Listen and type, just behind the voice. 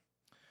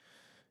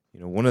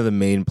One of the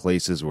main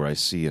places where I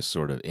see a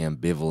sort of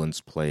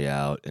ambivalence play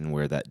out and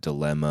where that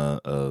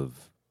dilemma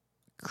of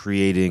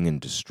creating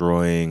and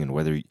destroying and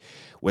whether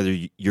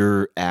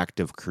your act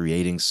of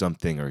creating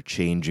something or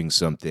changing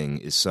something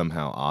is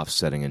somehow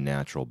offsetting a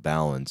natural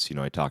balance.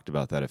 I talked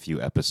about that a few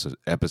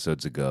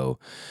episodes ago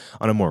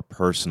on a more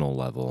personal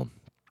level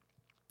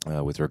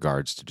with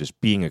regards to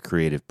just being a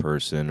creative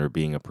person or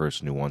being a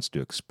person who wants to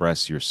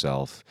express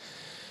yourself.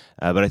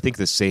 But I think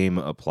the same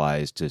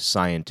applies to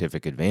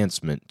scientific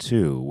advancement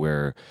too,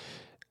 where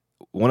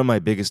one of my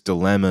biggest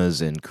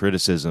dilemmas and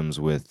criticisms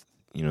with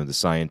the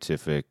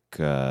scientific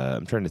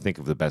I'm trying to think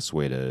of the best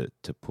way to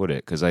put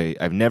it, because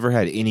I've never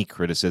had any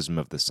criticism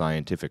of the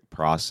scientific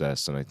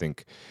process, and I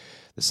think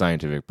the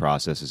scientific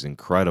process is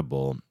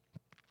incredible,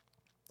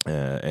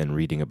 and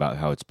reading about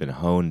how it's been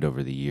honed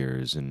over the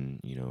years and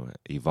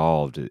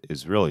evolved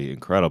is really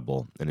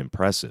incredible and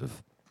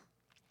impressive.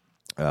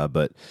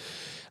 But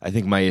I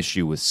think my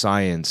issue with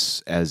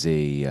science as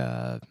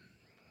a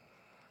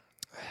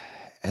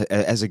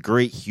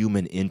great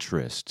human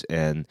interest,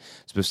 and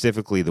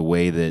specifically the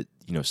way that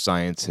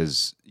science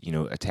has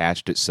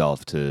attached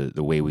itself to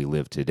the way we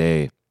live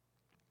today,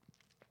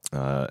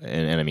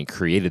 and I mean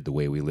created the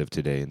way we live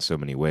today in so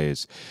many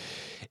ways,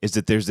 is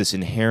that there's this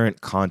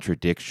inherent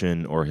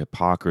contradiction or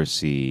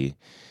hypocrisy,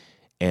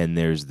 and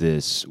there's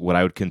this what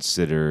I would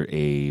consider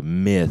a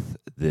myth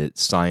that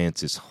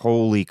science is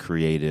wholly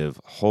creative,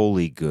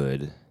 wholly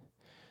good,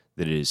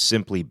 that it is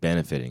simply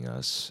benefiting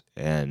us.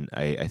 And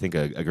I think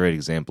a great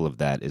example of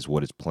that is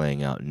what is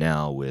playing out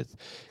now with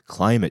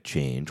climate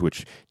change,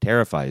 which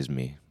terrifies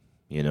me.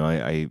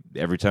 I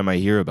every time I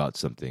hear about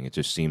something, it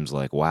just seems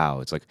like, wow,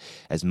 it's like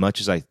as much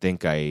as I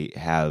think I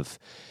have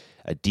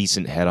a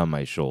decent head on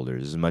my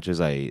shoulders, as much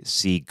as I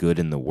see good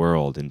in the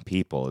world and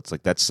people, it's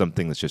like that's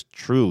something that's just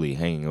truly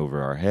hanging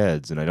over our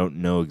heads, and I don't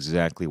know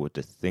exactly what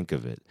to think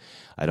of it.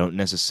 I don't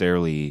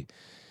necessarily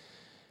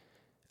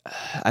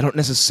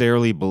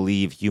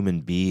believe human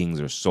beings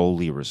are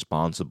solely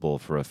responsible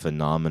for a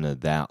phenomena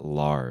that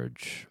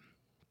large.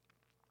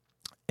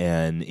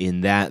 And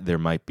in that, there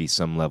might be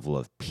some level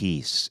of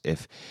peace.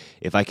 If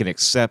I can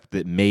accept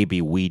that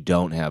maybe we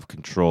don't have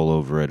control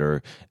over it,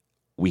 or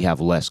we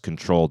have less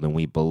control than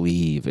we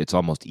believe, it's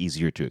almost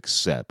easier to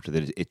accept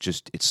that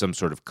it's some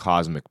sort of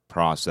cosmic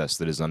process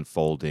that is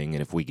unfolding.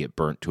 And if we get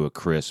burnt to a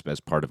crisp as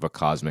part of a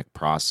cosmic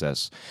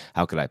process,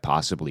 how could I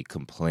possibly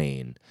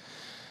complain?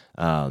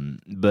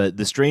 But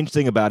the strange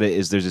thing about it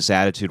is there's this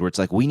attitude where it's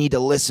like, we need to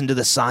listen to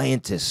the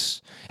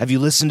scientists. Have you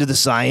listened to the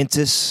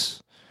scientists?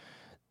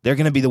 They're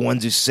going to be the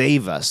ones who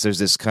save us. There's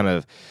this kind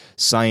of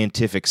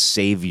scientific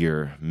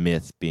savior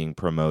myth being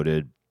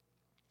promoted.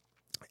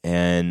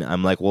 And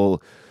I'm like, well,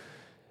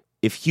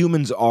 if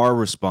humans are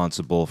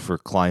responsible for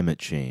climate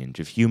change,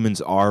 if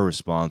humans are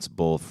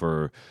responsible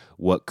for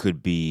what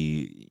could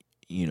be,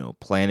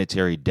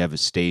 planetary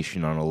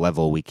devastation on a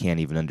level we can't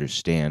even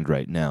understand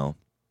right now,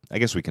 I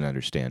guess we can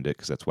understand it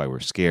because that's why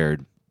we're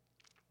scared.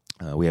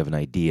 We have an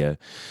idea.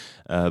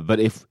 But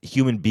if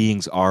human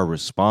beings are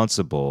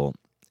responsible,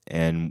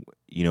 and,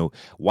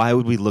 why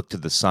would we look to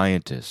the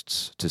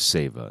scientists to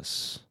save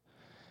us?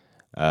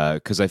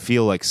 Because I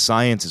feel like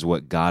science is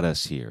what got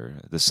us here.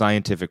 The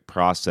scientific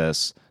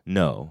process,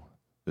 no.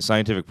 The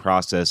scientific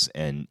process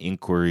and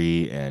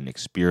inquiry and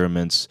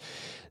experiments,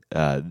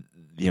 the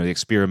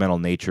experimental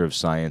nature of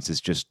science is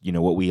just,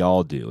 what we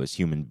all do as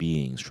human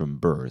beings from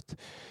birth.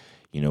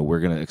 We're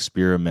going to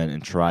experiment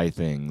and try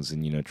things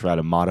and, try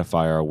to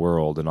modify our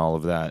world and all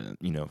of that.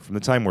 From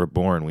the time we're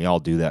born, we all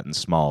do that in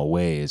small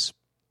ways.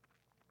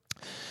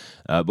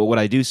 But what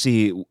I do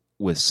see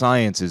with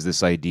science is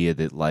this idea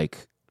that,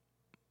 like,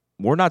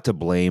 we're not to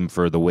blame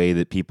for the way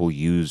that people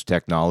use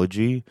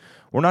technology.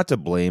 We're not to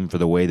blame for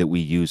the way that we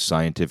use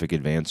scientific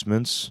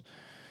advancements.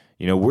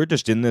 We're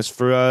just in this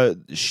for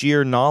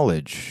sheer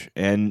knowledge.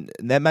 And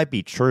that might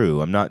be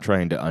true. I'm not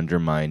trying to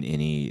undermine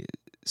any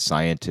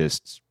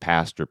scientists,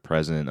 past or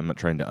present. I'm not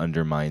trying to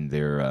undermine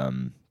their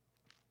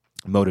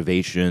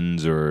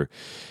motivations or,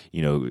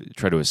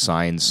 try to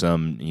assign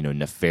some,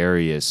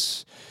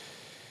 nefarious,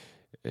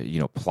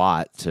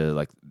 plot to,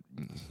 like,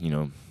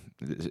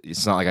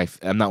 it's not like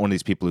I'm not one of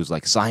these people who's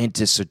like,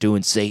 scientists are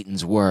doing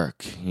Satan's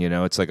work.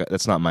 It's like,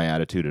 that's not my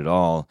attitude at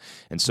all.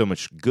 And so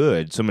much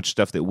good, so much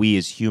stuff that we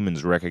as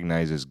humans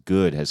recognize as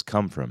good has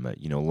come from it.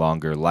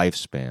 Longer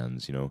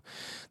lifespans,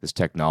 this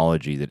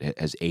technology that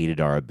has aided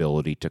our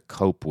ability to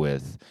cope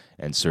with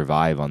and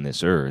survive on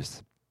this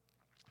earth.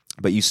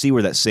 But you see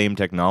where that same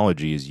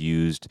technology is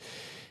used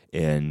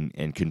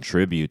and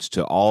contributes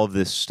to all of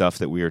this stuff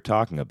that we are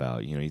talking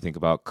about. You think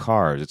about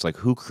cars. It's like,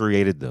 who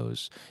created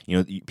those?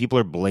 People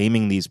are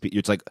blaming these.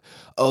 It's like,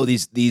 oh,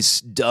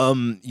 these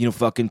dumb,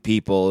 fucking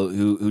people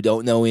who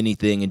don't know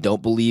anything and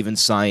don't believe in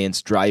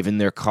science driving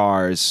their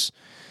cars.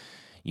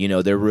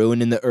 They're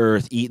ruining the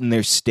earth, eating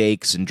their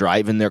steaks and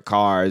driving their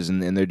cars,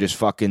 and they're just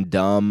fucking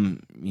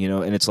dumb.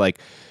 And it's like,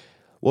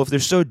 well, if they're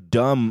so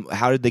dumb,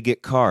 how did they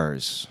get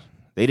cars?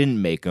 They didn't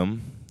make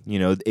them.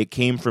 It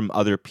came from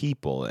other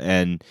people.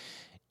 And,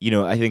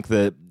 I think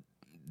that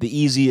The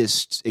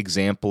easiest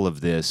example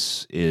of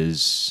this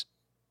is,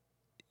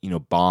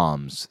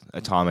 bombs,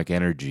 atomic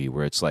energy,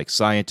 where it's like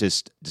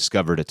scientists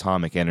discovered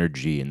atomic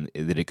energy and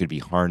that it could be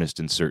harnessed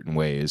in certain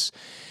ways.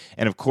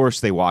 And of course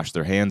they wash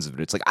their hands of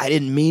it. It's like, I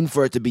didn't mean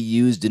for it to be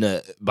used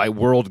by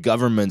world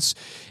governments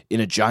in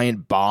a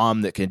giant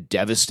bomb that can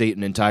devastate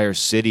an entire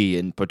city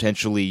and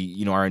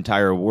potentially, our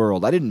entire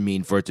world. I didn't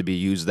mean for it to be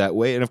used that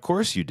way. And of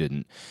course you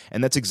didn't.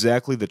 And that's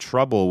exactly the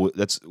trouble.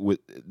 That's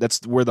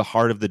where the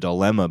heart of the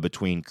dilemma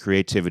between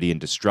creativity and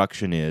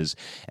destruction is,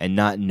 and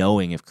not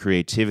knowing if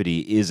creativity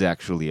is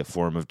actually a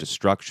form of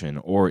destruction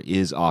or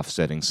is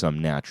offsetting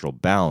some natural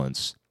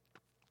balance.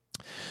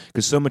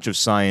 Because so much of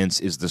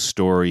science is the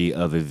story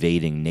of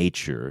evading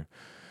nature,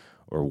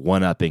 or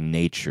one-upping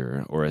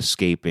nature, or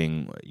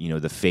escaping,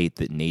 the fate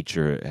that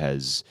nature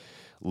has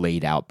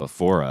laid out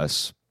before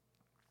us.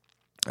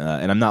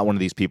 And I'm not one of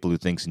these people who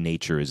thinks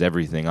nature is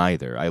everything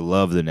either. I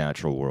love the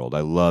natural world.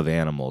 I love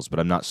animals, but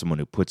I'm not someone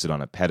who puts it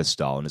on a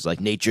pedestal and is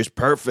like, nature's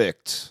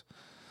perfect.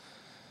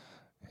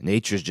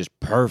 Nature's just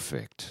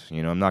perfect.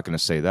 I'm not going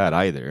to say that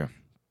either.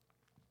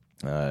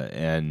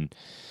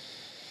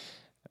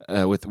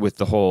 With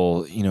the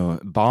whole,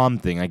 bomb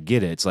thing, I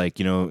get it. It's like,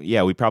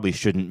 we probably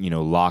shouldn't,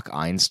 lock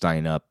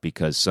Einstein up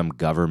because some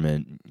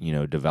government,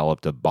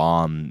 developed a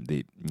bomb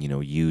that,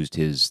 used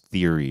his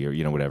theory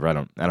or, whatever.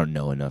 I don't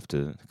know enough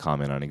to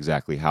comment on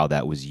exactly how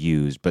that was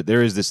used. But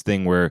there is this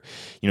thing where,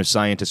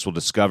 scientists will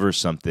discover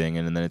something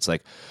and then it's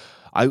like,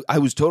 I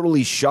was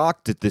totally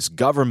shocked that this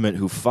government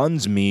who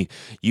funds me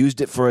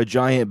used it for a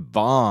giant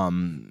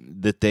bomb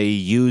that they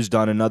used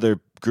on another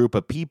group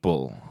of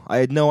people. I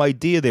had no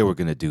idea they were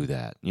going to do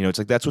that. It's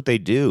like, that's what they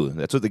do.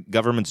 That's what the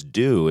governments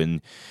do.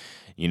 And,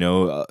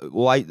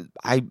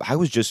 I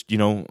was just,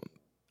 I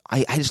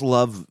just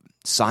love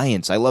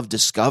science. I love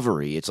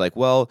discovery. It's like,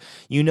 well,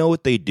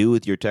 what they do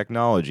with your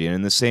technology. And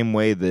in the same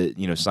way that,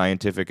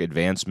 scientific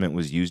advancement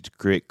was used to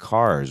create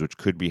cars, which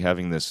could be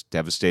having this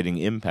devastating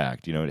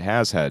impact. It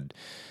has had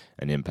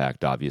an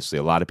impact, obviously.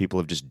 A lot of people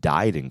have just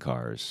died in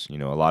cars. A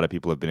lot of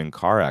people have been in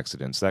car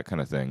accidents, that kind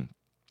of thing.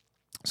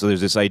 So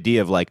there's this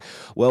idea of like,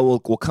 well,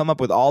 we'll come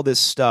up with all this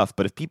stuff,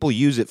 but if people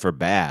use it for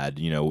bad,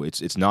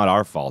 it's not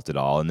our fault at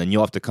all. And then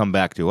you'll have to come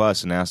back to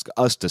us and ask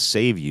us to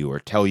save you or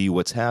tell you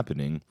what's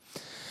happening.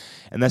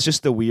 And that's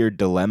just the weird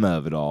dilemma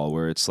of it all,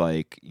 where it's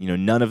like,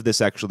 none of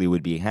this actually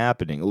would be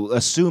happening.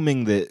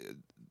 Assuming that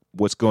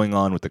what's going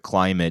on with the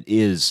climate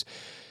is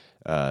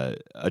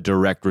a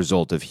direct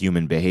result of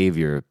human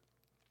behavior,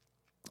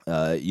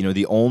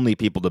 the only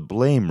people to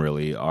blame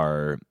really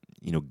are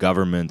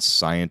governments,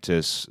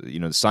 scientists,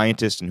 the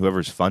scientists and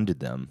whoever's funded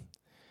them.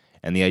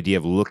 And the idea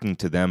of looking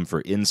to them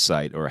for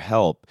insight or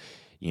help,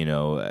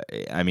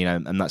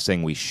 I'm not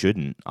saying we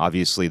shouldn't.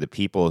 Obviously, the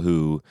people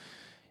who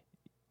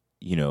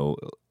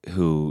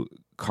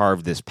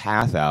carved this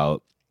path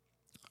out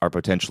are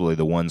potentially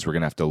the ones we're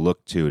going to have to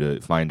look to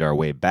find our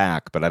way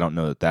back, but I don't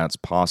know that that's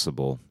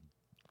possible.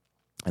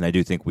 And I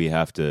do think we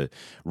have to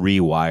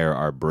rewire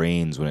our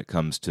brains when it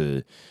comes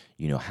to,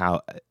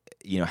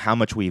 how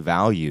much we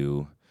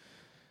value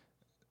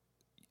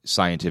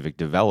scientific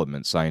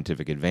development,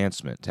 scientific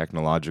advancement,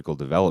 technological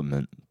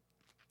development.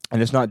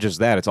 And it's not just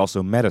that, it's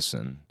also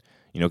medicine,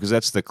 because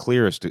that's the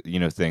clearest,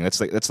 thing.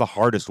 That's the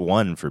hardest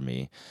one for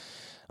me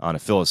on a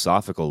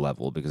philosophical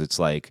level, because it's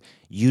like,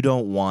 you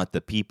don't want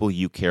the people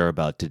you care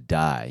about to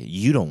die.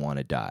 You don't want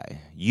to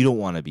die. You don't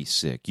want to be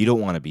sick. You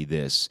don't want to be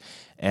this.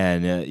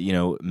 And,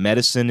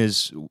 medicine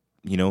is,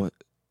 the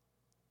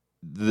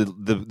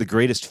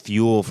greatest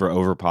fuel for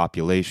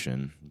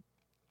overpopulation.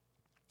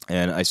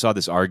 And I saw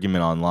this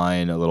argument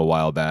online a little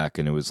while back,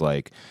 and it was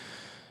like,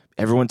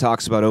 everyone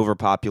talks about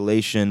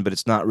overpopulation, but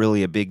it's not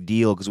really a big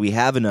deal because we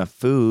have enough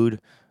food.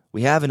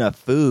 We have enough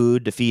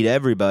food to feed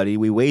everybody.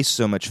 We waste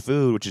so much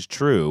food, which is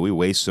true. We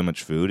waste so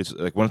much food. It's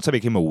like, once I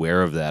became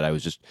aware of that, I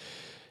was just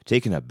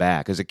taken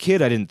aback. As a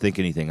kid, I didn't think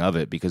anything of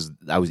it because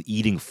I was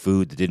eating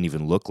food that didn't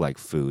even look like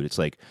food. It's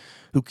like,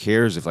 who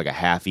cares if like a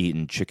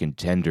half-eaten chicken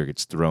tender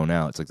gets thrown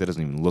out? It's like, that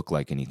doesn't even look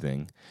like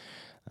anything.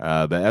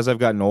 But as I've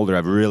gotten older,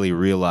 I've really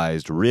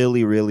realized,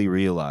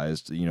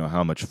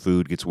 how much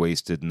food gets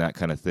wasted and that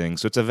kind of thing.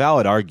 So it's a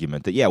valid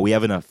argument that, yeah, we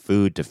have enough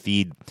food to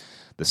feed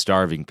the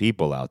starving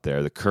people out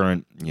there, the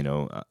current,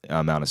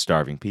 amount of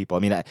starving people. I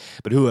mean,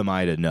 but who am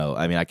I to know?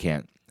 I mean, I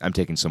can't. I'm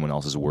taking someone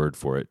else's word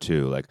for it,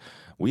 too. Like,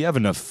 we have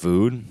enough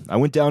food. I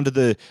went down to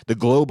the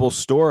global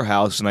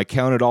storehouse and I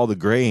counted all the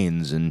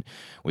grains and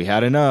we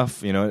had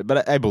enough,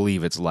 But I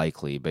believe it's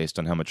likely based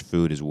on how much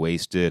food is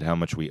wasted, how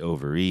much we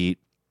overeat.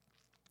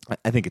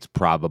 I think it's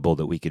probable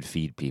that we could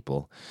feed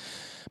people.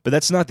 But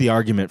that's not the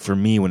argument for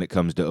me when it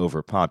comes to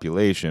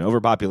overpopulation.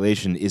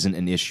 Overpopulation isn't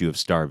an issue of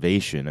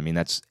starvation. I mean,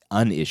 that's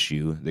an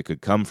issue that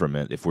could come from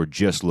it if we're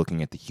just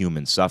looking at the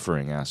human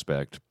suffering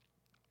aspect.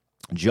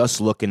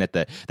 Just looking at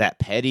that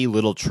petty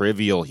little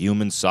trivial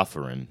human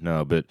suffering.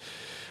 No, but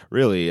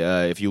really,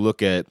 if you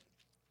look at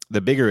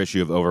the bigger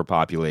issue of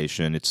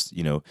overpopulation, it's,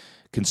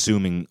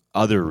 consuming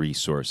other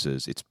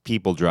resources. It's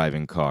people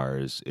driving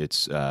cars.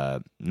 It's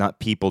not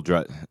people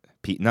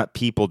not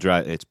people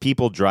drive. It's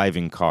people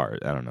driving cars.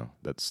 I don't know.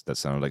 That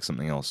sounded like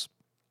something else.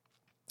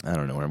 I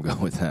don't know where I'm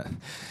going with that.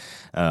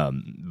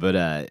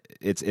 But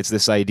it's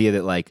this idea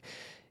that, like,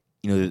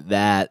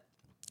 that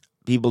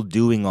people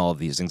doing all of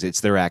these things,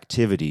 it's their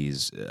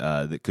activities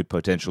that could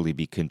potentially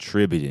be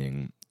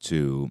contributing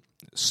to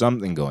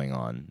something going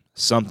on,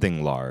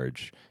 something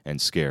large and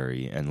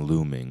scary and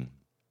looming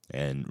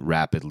and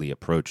rapidly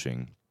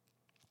approaching.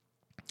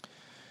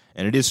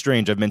 And it is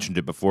strange, I've mentioned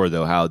it before,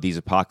 though, how these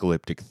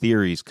apocalyptic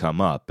theories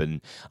come up.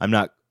 And I'm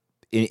not,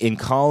 in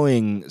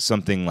calling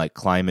something like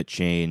climate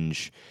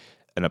change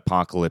an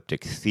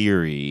apocalyptic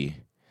theory,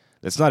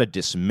 that's not a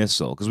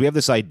dismissal, because we have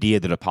this idea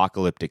that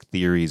apocalyptic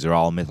theories are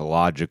all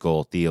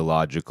mythological,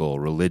 theological,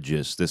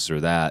 religious, this or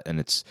that, and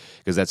it's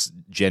because that's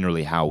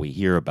generally how we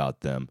hear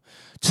about them.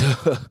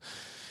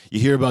 You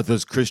hear about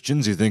those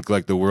Christians who think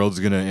like the world's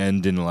going to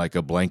end in like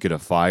a blanket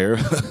of fire.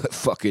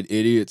 Fucking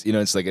idiots.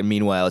 It's like, and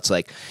meanwhile, it's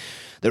like,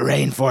 the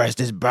rainforest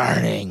is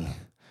burning.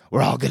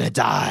 We're all going to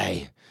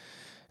die.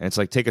 And it's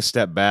like, take a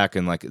step back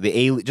and like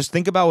just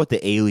think about what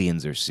the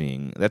aliens are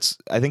seeing. That's,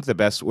 I think, the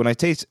best. When I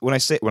say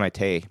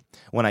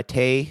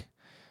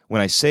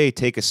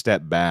take a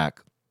step back,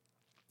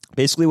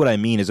 basically what I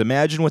mean is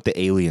imagine what the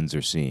aliens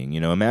are seeing.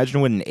 Imagine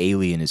what an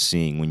alien is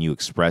seeing when you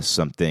express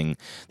something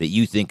that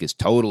you think is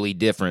totally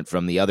different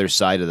from the other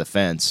side of the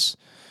fence.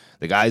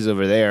 The guys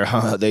over there,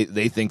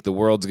 they think the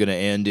world's going to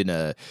end in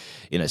a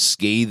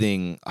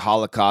scathing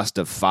holocaust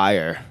of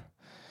fire.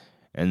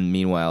 And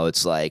meanwhile,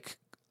 it's like,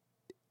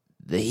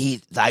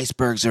 the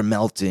icebergs are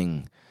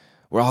melting.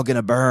 We're all going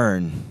to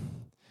burn.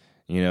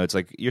 It's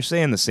like you're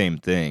saying the same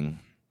thing.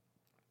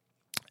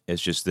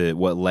 It's just that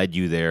what led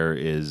you there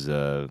is,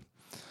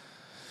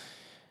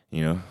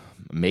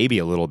 maybe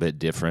a little bit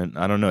different.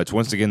 I don't know. It's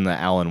once again the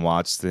Alan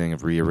Watts thing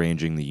of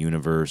rearranging the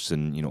universe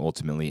and,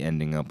 ultimately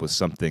ending up with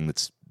something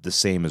that's the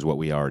same as what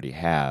we already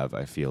have,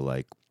 I feel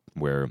like,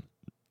 where,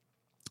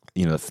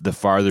 the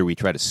farther we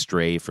try to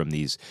stray from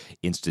these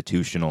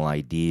institutional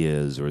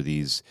ideas or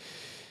these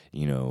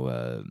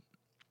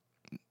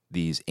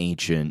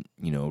ancient,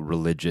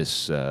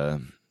 religious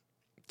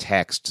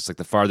texts, it's like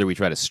the farther we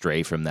try to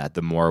stray from that,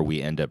 the more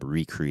we end up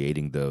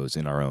recreating those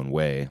in our own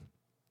way.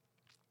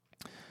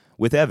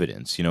 With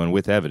evidence, and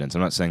with evidence.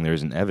 I'm not saying there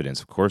isn't evidence.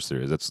 Of course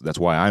there is. That's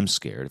why I'm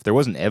scared. If there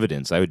wasn't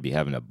evidence, I would be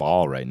having a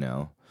ball right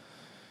now.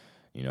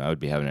 I would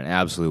be having an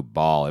absolute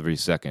ball every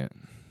second.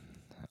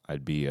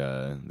 I'd be,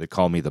 they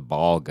call me the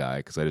ball guy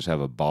because I just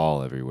have a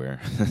ball everywhere.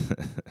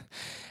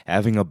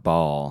 Having a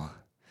ball.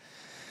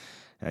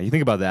 You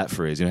think about that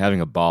phrase,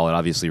 having a ball, it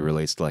obviously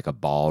relates to like a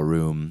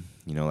ballroom,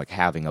 like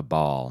having a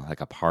ball,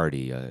 like a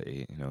party,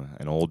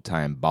 an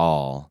old-time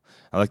ball.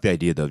 I like the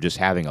idea, though, of just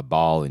having a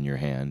ball in your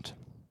hand.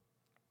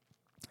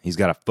 He's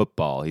got a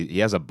football. He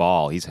has a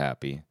ball. He's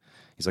happy.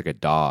 He's like a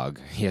dog.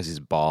 He has his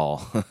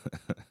ball.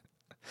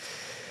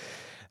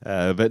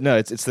 But no,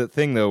 it's the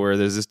thing, though, where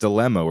there's this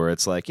dilemma where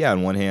it's like, yeah,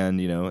 on one hand,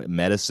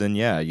 medicine,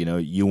 yeah,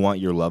 you want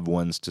your loved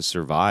ones to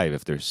survive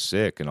if they're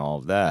sick and all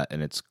of that,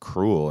 and it's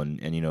cruel,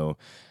 and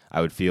I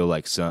would feel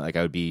like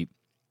I would be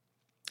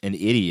an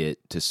idiot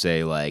to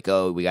say like,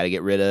 oh, we got to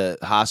get rid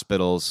of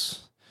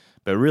hospitals.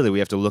 But really, we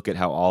have to look at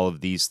how all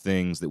of these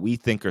things that we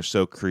think are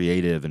so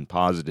creative and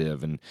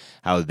positive and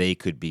how they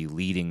could be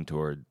leading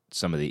toward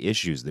some of the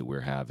issues that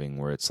we're having,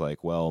 where it's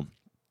like, well,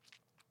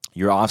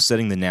 you're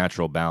offsetting the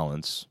natural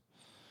balance,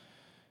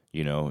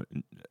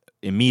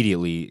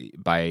 immediately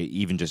by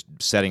even just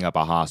setting up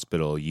a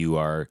hospital. You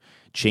are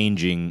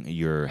changing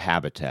your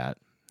habitat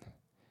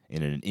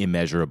in an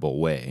immeasurable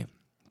way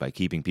by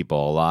keeping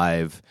people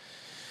alive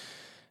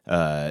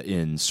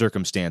in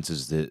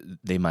circumstances that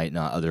they might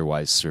not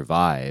otherwise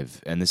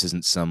survive. And this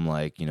isn't some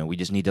like, we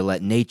just need to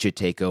let nature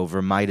take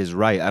over. Might is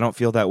right. I don't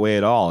feel that way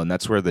at all. And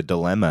that's where the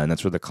dilemma and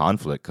that's where the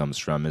conflict comes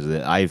from, is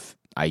that I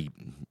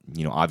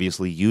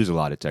obviously use a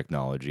lot of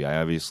technology.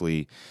 I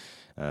obviously,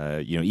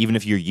 even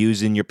if you're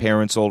using your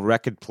parents' old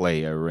record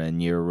player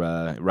and you're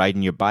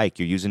riding your bike,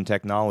 you're using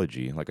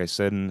technology. Like I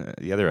said in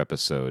the other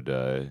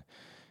episode,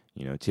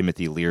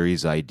 Timothy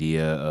Leary's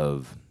idea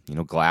of,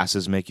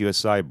 glasses make you a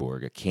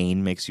cyborg, a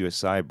cane makes you a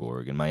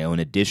cyborg. And my own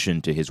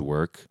addition to his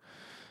work,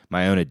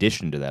 my own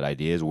addition to that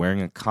idea is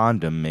wearing a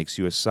condom makes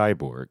you a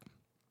cyborg.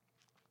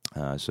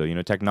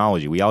 So,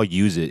 technology, we all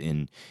use it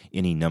in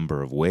any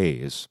number of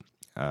ways,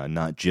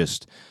 not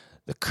just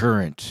the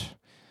current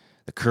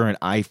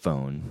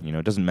iPhone.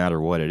 It doesn't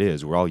matter what it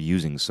is. We're all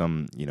using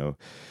some,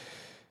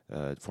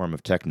 form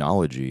of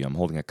technology. I'm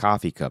holding a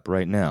coffee cup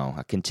right now,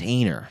 a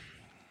container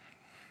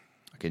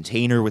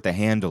with a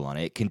handle on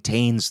it. It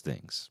contains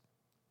things.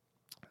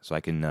 So I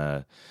can,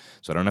 so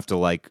I don't have to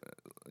like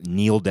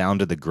kneel down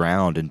to the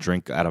ground and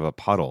drink out of a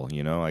puddle.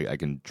 I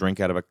can drink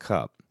out of a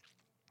cup.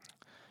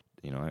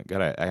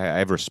 I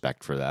have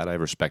respect for that. I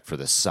have respect for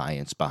the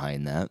science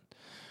behind that.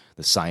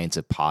 The science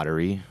of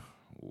pottery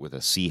with a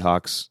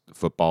Seahawks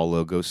football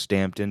logo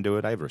stamped into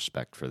it. I have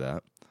respect for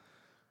that.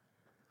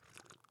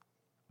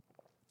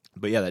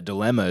 But yeah, that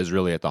dilemma is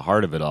really at the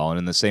heart of it all. And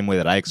in the same way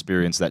that I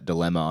experience that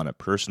dilemma on a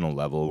personal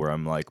level, where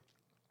I'm like,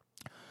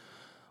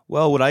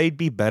 well, would I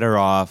be better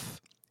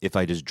off if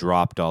I just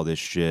dropped all this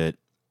shit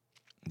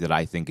that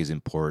I think is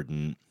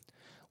important?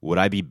 Would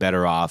I be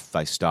better off if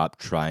I stopped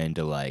trying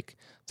to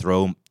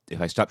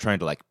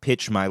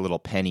pitch my little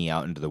penny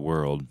out into the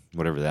world,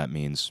 whatever that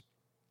means?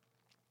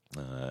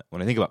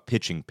 When I think about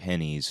pitching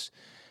pennies,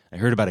 I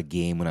heard about a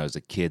game when I was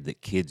a kid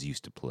that kids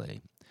used to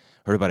play.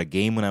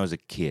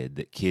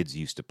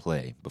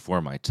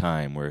 Before my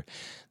time, where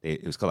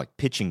it was called like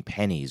pitching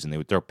pennies, and they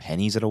would throw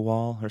pennies at a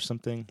wall or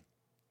something.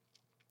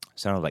 It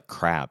sounded like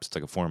craps. It's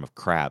like a form of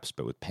craps,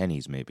 but with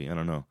pennies, maybe. I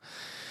don't know.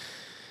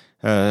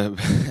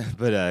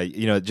 But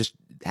just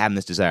having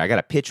this desire, I got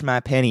to pitch my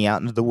penny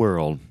out into the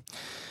world.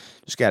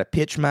 Just got to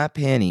pitch my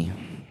penny.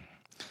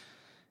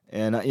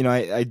 And,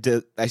 I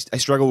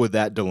struggle with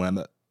that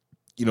dilemma.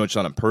 It's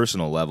on a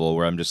personal level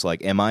where I'm just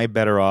like, am I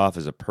better off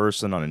as a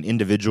person on an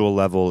individual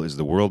level? Is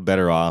the world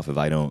better off if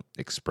I don't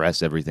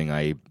express everything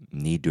I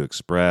need to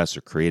express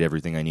or create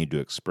everything I need to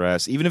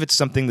express? Even if it's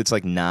something that's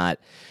like not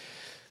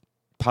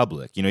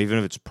public, even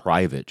if it's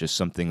private, just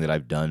something that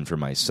I've done for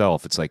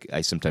myself. It's like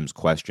I sometimes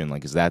question,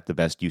 like, is that the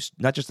best use,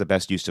 not just the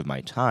best use of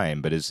my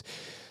time, but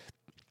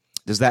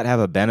does that have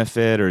a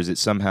benefit, or is it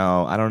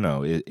somehow, I don't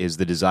know, is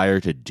the desire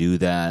to do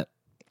that,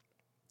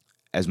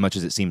 as much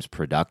as it seems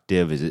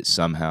productive, is it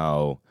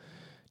somehow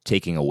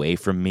taking away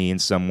from me in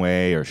some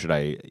way, or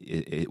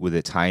would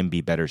the time be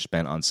better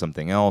spent on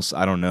something else?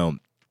 I don't know.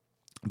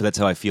 But that's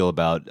how I feel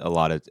about a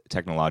lot of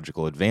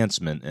technological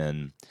advancement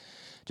and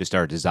just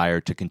our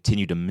desire to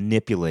continue to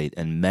manipulate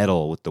and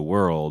meddle with the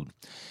world.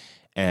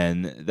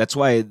 And that's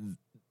why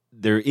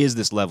there is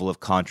this level of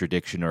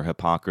contradiction or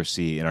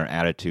hypocrisy in our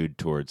attitude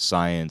towards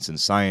science and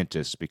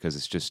scientists, because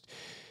it's just,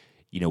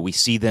 we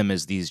see them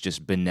as these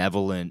just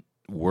benevolent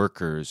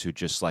workers who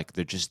just like,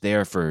 they're just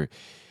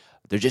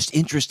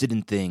interested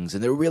in things,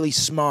 and they're really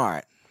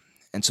smart.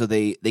 And so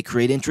they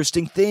create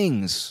interesting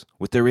things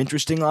with their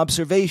interesting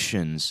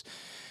observations,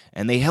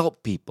 and they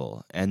help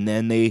people. And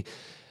then they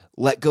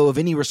let go of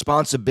any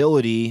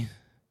responsibility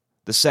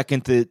the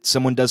second that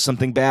someone does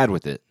something bad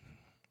with it.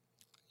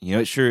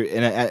 Sure.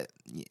 And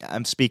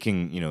I'm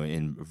speaking,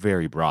 in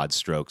very broad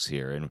strokes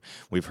here. And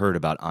we've heard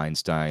about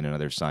Einstein and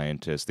other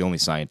scientists. The only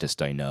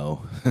scientist I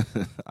know,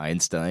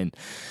 Einstein,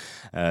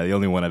 the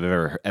only one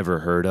I've ever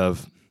heard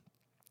of.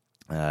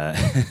 But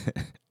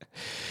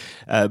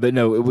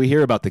no, we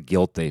hear about the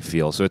guilt they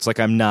feel. So it's like,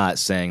 I'm not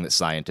saying that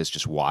scientists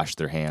just wash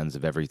their hands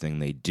of everything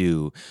they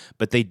do,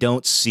 but they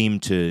don't seem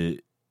to.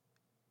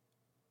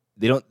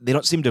 They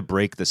don't seem to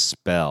break the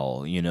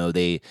spell.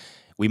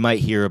 We might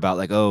hear about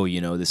like, oh,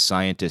 this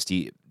scientist,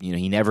 he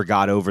never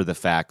got over the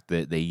fact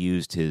that they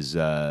used his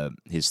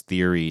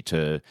theory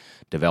to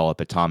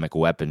develop atomic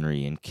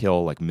weaponry and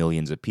kill like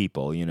millions of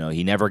people.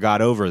 He never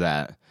got over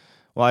that.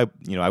 Well,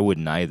 I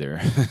wouldn't either.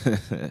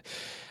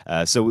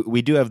 So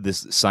we do have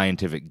this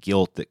scientific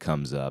guilt that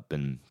comes up,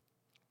 and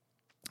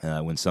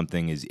when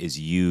something is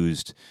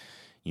used,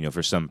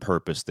 for some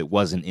purpose that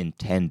wasn't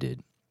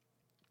intended.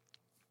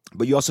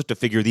 But you also have to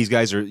figure these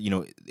guys are,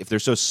 if they're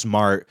so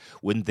smart,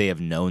 wouldn't they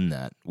have known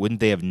that? Wouldn't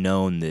they have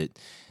known that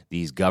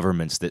these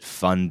governments that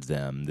fund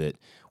them, that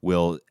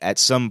will at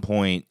some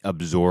point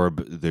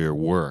absorb their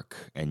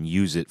work and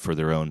use it for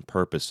their own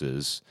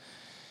purposes?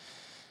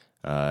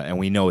 And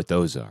we know what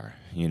those are.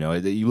 You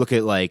look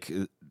at like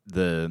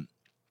the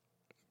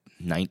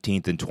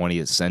 19th and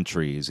 20th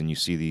centuries, and you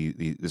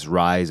see this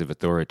rise of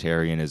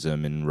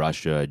authoritarianism in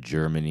Russia,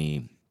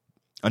 Germany,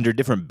 under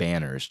different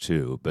banners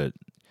too, but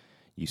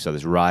you saw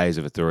this rise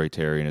of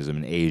authoritarianism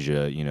in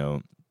Asia,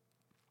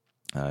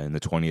 in the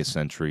 20th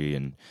century,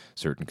 in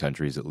certain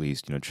countries at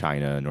least,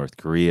 China, North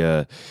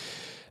Korea.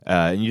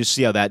 And you just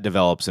see how that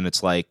develops, and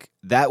it's like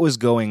that was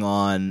going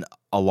on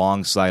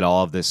alongside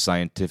all of this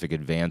scientific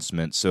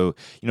advancement. So,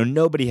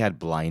 nobody had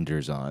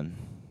blinders on.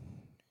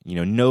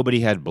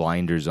 Nobody had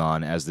blinders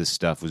on as this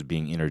stuff was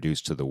being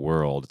introduced to the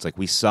world. It's like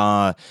we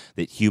saw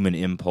that human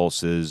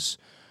impulses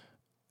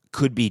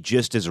could be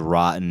just as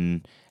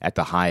rotten at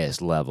the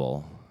highest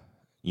level,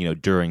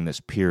 during this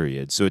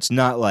period. So it's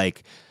not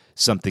like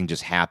something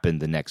just happened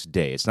the next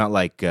day. It's not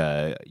like,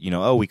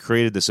 we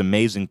created this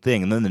amazing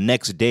thing, and then the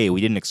next day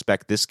we didn't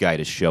expect this guy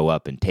to show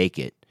up and take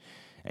it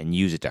and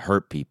use it to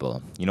hurt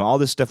people. All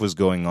this stuff was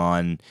going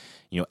on,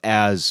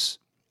 as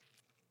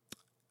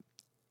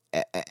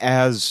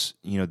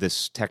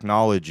this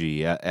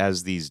technology,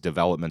 as these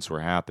developments were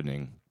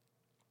happening.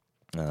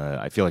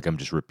 I feel like I'm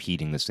just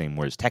repeating the same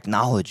words: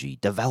 technology,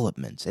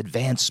 developments,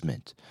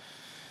 advancement.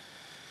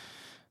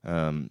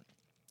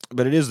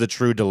 But it is the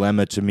true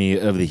dilemma to me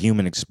of the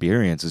human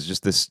experience, is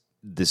just this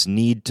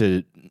need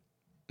to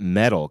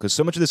meddle, because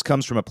so much of this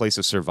comes from a place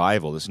of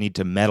survival, this need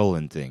to meddle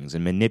in things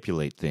and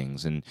manipulate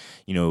things. And,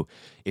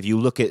 if you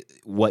look at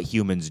what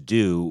humans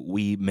do,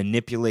 we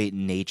manipulate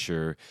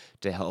nature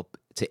to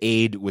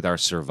aid with our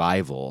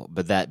survival,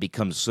 but that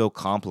becomes so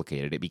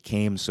complicated. It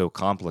became so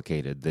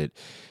complicated that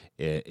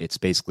it's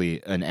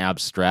basically an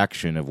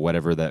abstraction of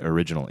whatever that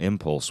original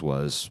impulse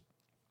was.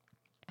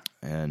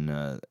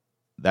 And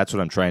that's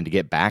what I'm trying to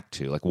get back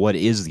to. Like, what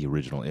is the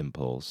original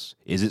impulse?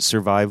 Is it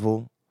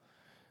survival?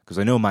 because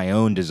I know my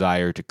own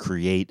desire to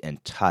create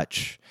and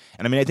touch.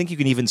 And I mean, I think you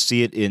can even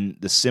see it in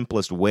the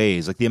simplest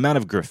ways. Like the amount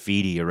of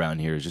graffiti around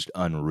here is just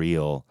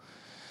unreal.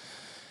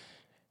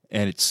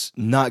 And it's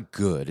not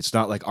good. It's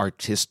not like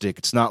artistic.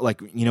 It's not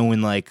like,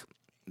 when like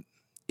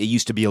it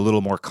used to be a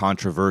little more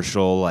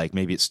controversial, like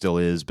maybe it still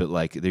is, but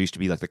like there used to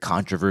be like the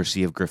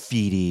controversy of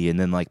graffiti, and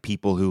then like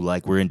people who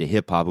like were into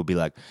hip hop would be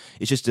like,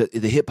 it's just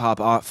the hip hop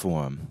art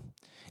form.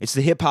 It's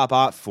the hip hop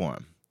art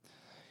form.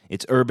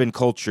 It's urban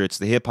culture. It's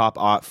the hip hop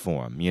art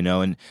form,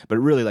 but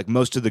really like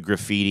most of the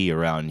graffiti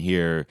around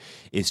here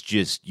is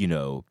just,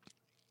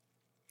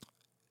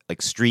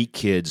 like street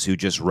kids who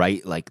just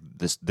write like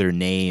their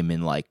name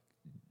in like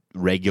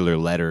regular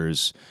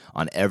letters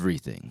on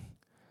everything.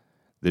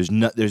 There's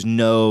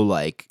no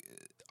like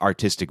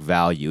artistic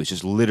value. It's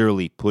just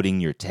literally putting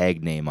your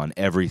tag name on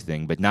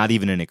everything, but not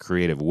even in a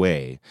creative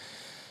way.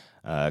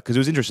 Because it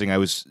was interesting. I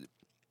was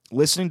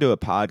listening to a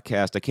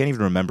podcast. I can't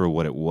even remember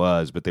what it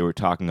was, but they were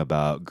talking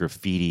about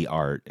graffiti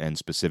art and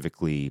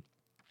specifically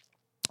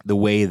the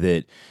way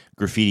that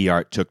graffiti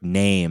art took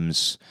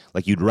names.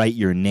 Like you'd write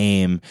your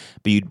name,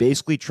 but you'd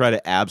basically try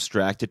to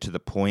abstract it to the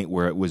point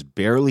where it was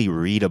barely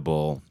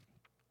readable,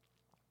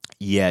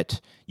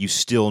 yet you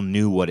still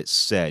knew what it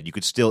said. You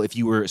could still,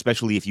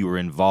 especially if you were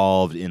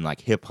involved in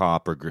like hip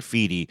hop or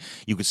graffiti,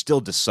 you could still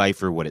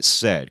decipher what it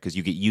said because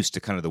you get used to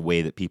kind of the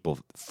way that people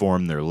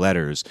form their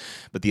letters.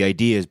 But the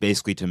idea is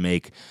basically to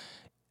make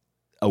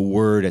a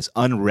word as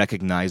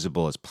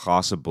unrecognizable as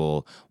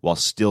possible while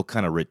still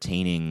kind of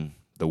retaining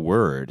the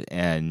word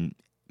and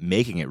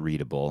making it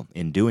readable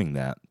in doing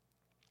that.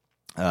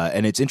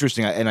 And it's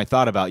interesting, and I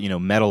thought about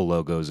metal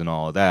logos and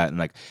all of that, and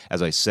like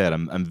as I said,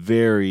 I'm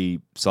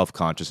very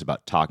self-conscious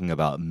about talking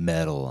about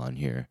metal on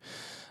here.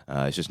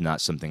 It's just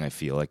not something I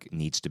feel like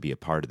needs to be a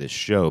part of this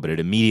show, but it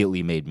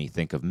immediately made me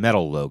think of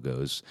metal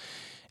logos.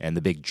 And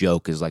the big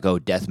joke is like, oh,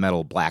 death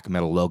metal, black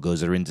metal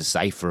logos are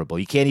indecipherable.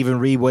 You can't even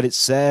read what it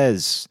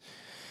says.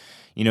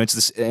 It's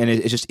this, and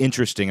it's just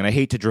interesting. And I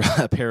hate to draw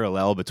a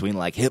parallel between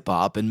like hip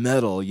hop and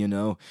metal.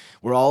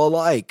 We're all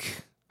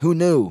alike. Who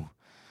knew?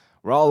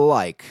 We're all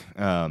alike.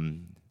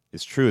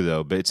 It's true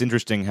though, but it's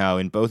interesting how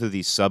in both of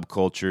these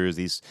subcultures,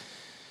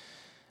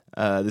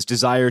 this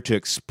desire to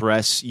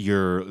express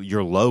your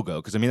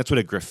logo, because I mean that's what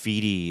a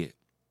graffiti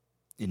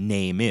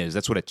name is.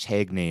 That's what a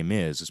tag name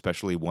is,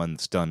 especially one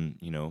that's done,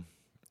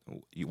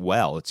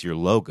 well. It's your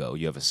logo.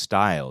 You have a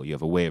style. You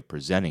have a way of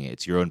presenting it.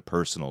 It's your own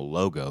personal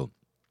logo,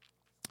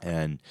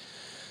 and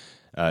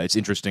it's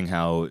interesting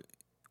how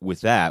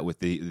with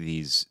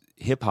these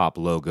hip-hop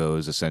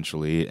logos,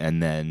 essentially,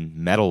 and then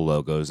metal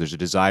logos, there's a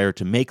desire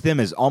to make them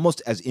as almost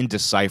as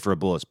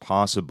indecipherable as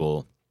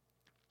possible,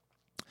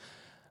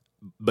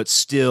 but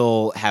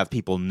still have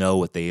people know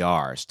what they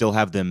are, still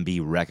have them be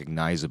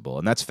recognizable.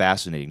 And that's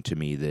fascinating to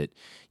me that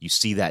you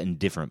see that in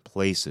different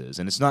places.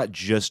 And it's not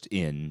just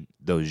in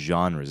those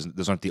genres.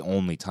 Those aren't the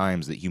only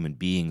times that human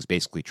beings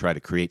basically try to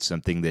create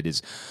something that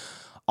is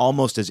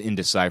almost as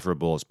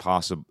indecipherable as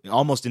possible,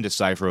 almost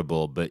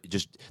indecipherable, but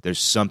just there's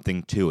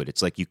something to it.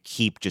 It's like you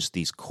keep just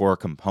these core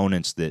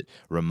components that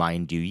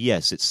remind you,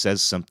 yes, it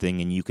says something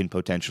and you can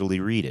potentially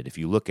read it if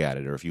you look at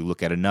it, or if you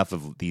look at enough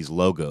of these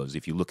logos,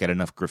 if you look at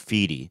enough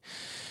graffiti.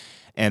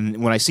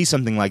 And when I see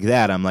something like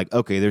that, I'm like,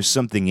 okay, there's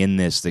something in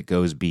this that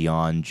goes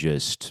beyond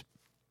just,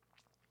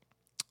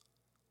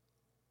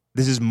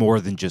 this is more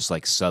than just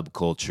like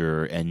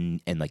subculture and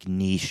like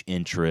niche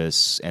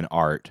interests and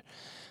art.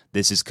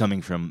 This is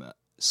coming from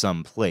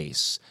some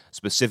place,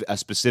 a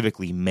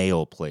specifically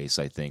male place,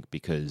 I think,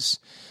 because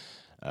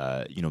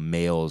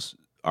males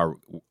are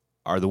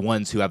the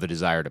ones who have the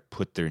desire to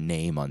put their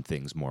name on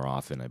things more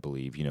often, I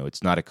believe.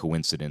 It's not a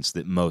coincidence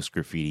that most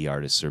graffiti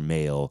artists are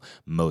male,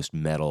 most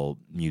metal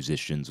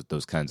musicians with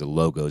those kinds of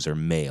logos are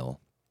male.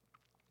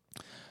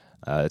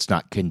 It's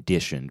not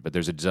conditioned, but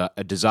there's a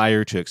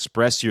desire to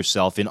express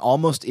yourself in to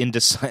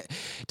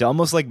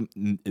almost like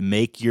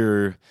make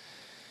your,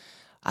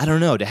 I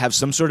don't know, to have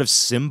some sort of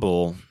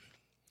symbol,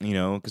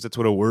 because that's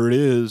what a word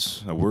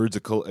is. A word's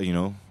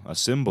a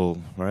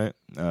symbol, right?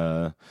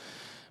 But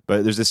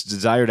there's this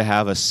desire to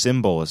have a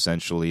symbol,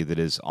 essentially, that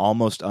is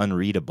almost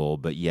unreadable,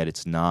 but yet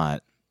it's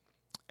not.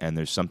 And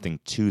there's something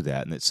to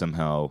that, and it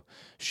somehow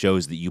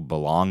shows that you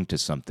belong to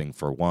something,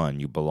 for one.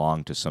 You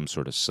belong to some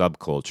sort of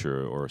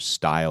subculture or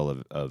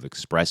style of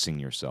expressing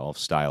yourself,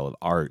 style of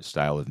art,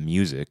 style of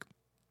music.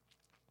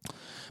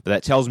 But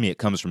that tells me it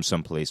comes from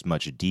someplace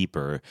much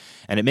deeper,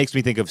 and it makes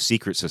me think of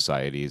secret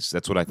societies.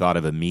 That's what I thought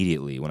of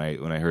immediately when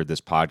I heard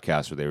this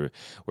podcast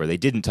where they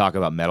didn't talk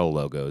about metal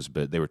logos,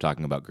 but they were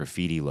talking about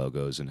graffiti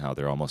logos and how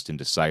they're almost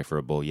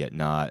indecipherable yet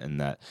not, and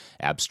that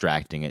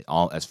abstracting it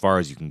all as far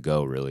as you can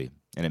go, really.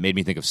 And it made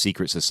me think of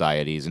secret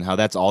societies and how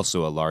that's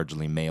also a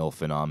largely male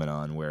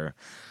phenomenon where,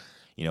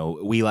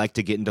 we like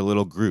to get into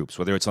little groups,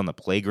 whether it's on the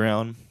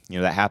playground.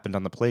 That happened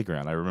on the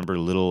playground. I remember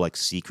little like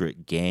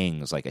secret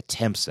gangs, like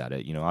attempts at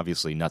it.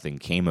 Obviously nothing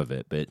came of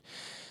it, but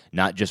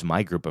not just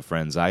my group of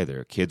friends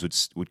either.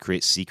 Kids would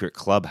create secret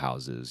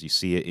clubhouses. You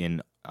see it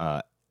in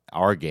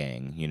our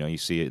gang. You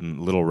see it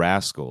in Little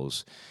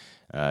Rascals.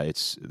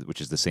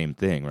 which is the same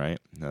thing, right?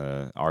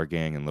 Our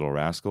Gang and Little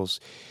Rascals.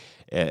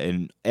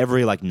 In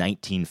every like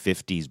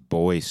 1950s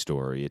boy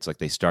story, it's like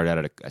they start out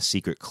at a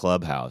secret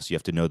clubhouse. You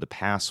have to know the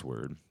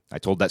password. I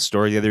told that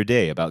story the other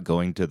day about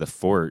going to the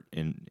fort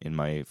in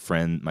my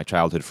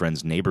childhood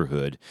friend's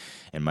neighborhood,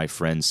 and my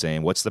friend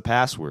saying, "What's the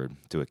password?"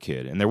 to a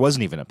kid, and there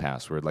wasn't even a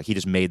password. Like he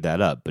just made that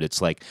up. But it's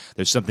like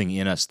there's something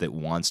in us that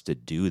wants to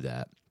do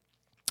that,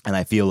 and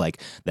I feel like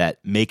that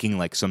making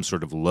like some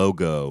sort of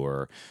logo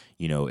or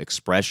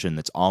expression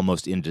that's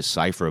almost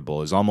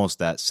indecipherable is almost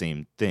that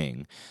same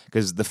thing.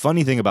 Because the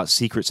funny thing about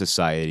secret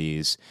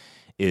societies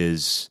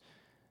is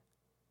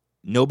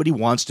nobody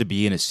wants to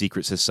be in a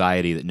secret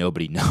society that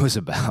nobody knows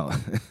about.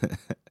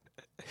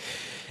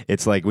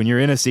 It's like when you're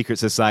in a secret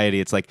society,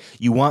 it's like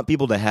you want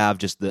people to have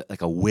just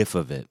like a whiff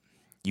of it.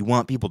 You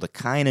want people to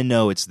kind of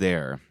know it's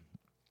there.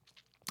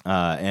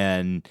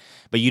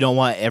 But you don't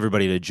want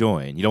everybody to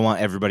join. You don't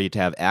want everybody to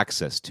have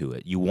access to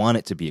it. You want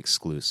it to be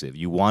exclusive.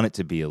 You want it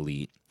to be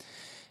elite.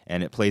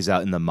 And it plays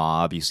out in the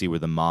mob. You see where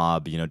the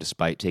mob,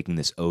 despite taking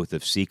this oath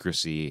of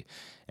secrecy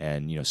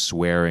and,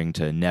 swearing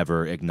to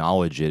never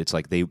acknowledge it, it's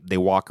like they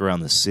walk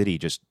around the city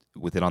just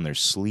with it on their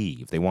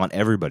sleeve. They want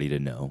everybody to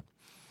know.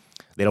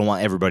 They don't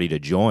want everybody to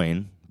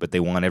join, but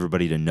they want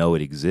everybody to know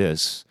it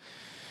exists.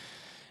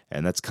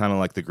 And that's kind of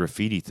like the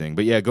graffiti thing.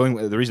 But yeah,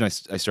 the reason I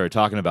started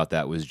talking about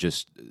that was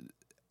just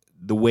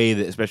the way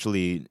that,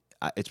 especially,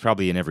 it's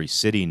probably in every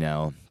city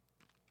now,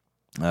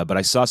 but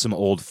I saw some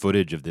old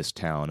footage of this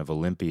town, of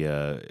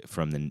Olympia,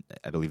 from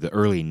I believe the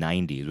early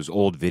 90s. It was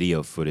old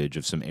video footage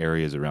of some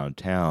areas around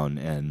town,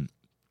 and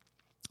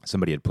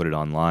somebody had put it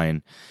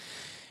online.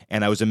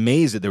 And I was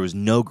amazed that there was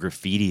no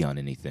graffiti on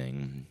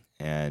anything.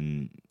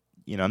 And,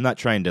 I'm not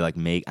trying to, I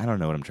don't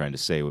know what I'm trying to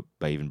say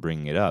by even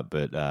bringing it up,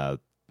 but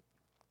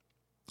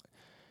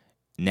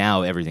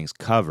now everything's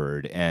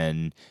covered,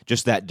 and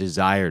just that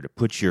desire to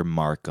put your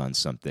mark on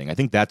something. I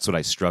think that's what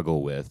I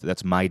struggle with.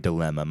 That's my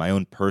dilemma, my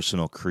own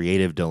personal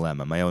creative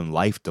dilemma, my own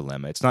life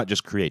dilemma. It's not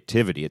just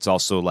creativity. It's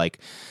also like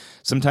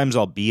sometimes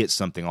I'll be at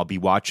something. I'll be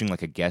watching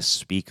like a guest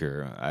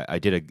speaker. I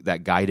did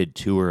that guided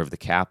tour of the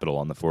Capitol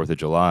on the 4th of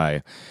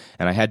July,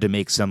 and I had to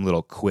make some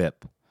little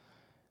quip,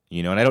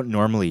 and I don't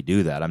normally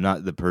do that. I'm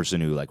not the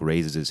person who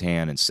raises his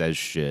hand and says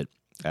shit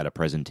at a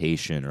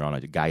presentation or on a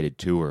guided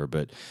tour,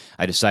 but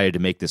I decided to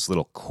make this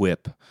little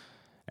quip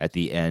at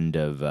the end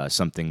of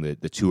something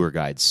that the tour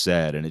guide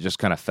said, and it just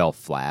kind of fell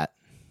flat.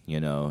 They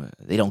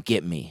don't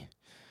get me.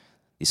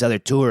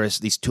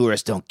 These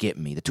tourists don't get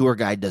me. The tour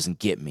guide doesn't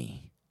get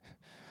me.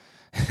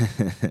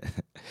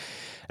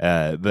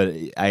 But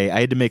I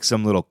had to make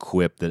some little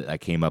quip that I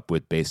came up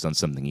with based on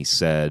something he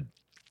said,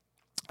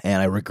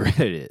 and I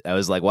regretted it. I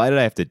was like, why did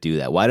I have to do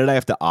that? Why did I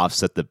have to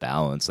offset the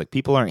balance? Like,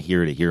 people aren't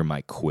here to hear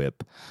my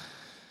quip.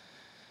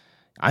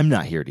 I'm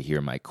not here to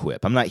hear my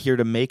quip. I'm not here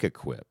to make a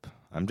quip.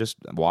 I'm just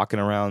walking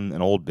around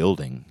an old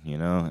building,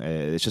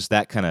 It's just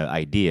that kind of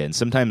idea. And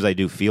sometimes I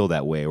do feel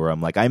that way, where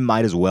I'm like, I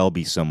might as well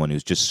be someone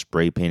who's just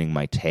spray painting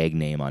my tag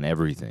name on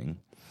everything.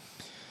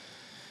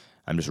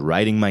 I'm just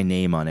writing my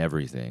name on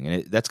everything.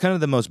 And that's kind of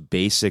the most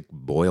basic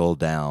boil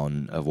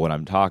down of what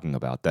I'm talking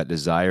about, that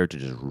desire to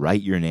just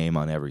write your name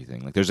on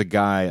everything. Like, there's a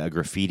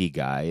graffiti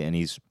guy, and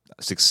he's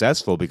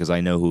successful because I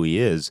know who he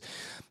is,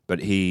 but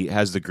he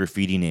has the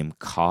graffiti name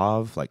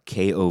Kov, like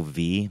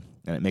Kov,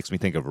 and it makes me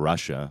think of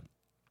Russia.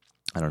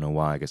 I don't know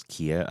why. I guess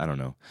Kiev. I don't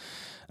know.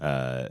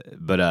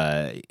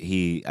 But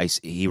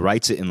he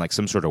writes it in like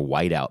some sort of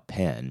whiteout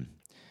pen.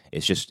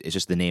 It's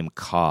just the name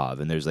Kov,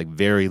 and there's like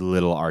very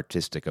little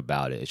artistic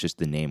about it. It's just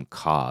the name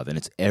Kov, and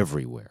it's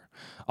everywhere.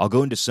 I'll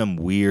go into some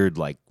weird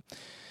what's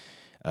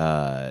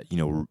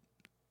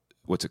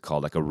it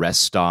called? Like a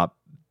rest stop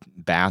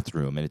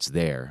bathroom, and it's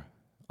there.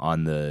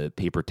 On the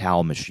paper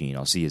towel machine,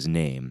 I'll see his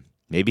name.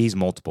 Maybe he's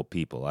multiple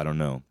people. I don't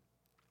know.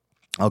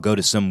 I'll go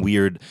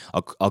to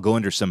I'll go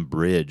under some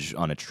bridge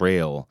on a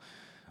trail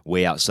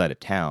way outside of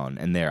town,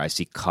 and there I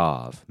see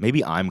Kov.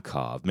 Maybe I'm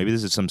Kov. Maybe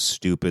this is some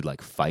stupid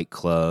like Fight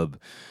Club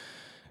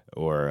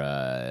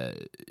or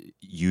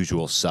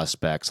Usual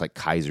Suspects, like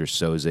Kaiser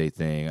Soze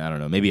thing. I don't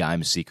know. Maybe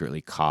I'm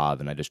secretly Kov,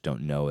 and I just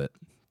don't know it.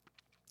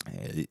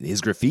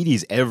 His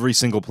graffiti's every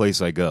single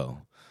place I go.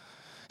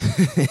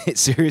 It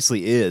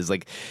seriously is,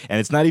 and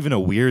it's not even a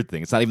weird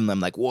thing. It's not even, I'm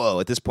like, whoa,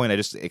 at this point I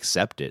just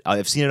accept it.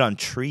 I've seen it on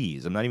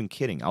trees. I'm not even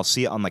kidding. I'll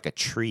see it on like a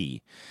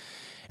tree.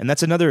 And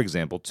that's another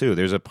example too.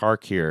 There's a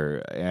park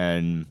here,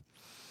 and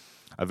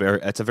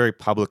it's a very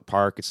public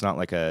park. It's not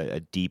like a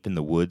deep in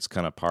the woods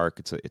kind of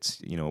park.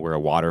 It's where a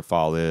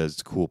waterfall is.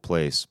 It's a cool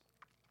place.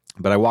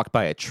 But I walked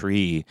by a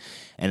tree,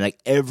 and like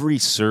every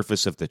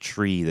surface of the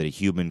tree that a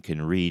human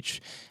can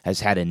reach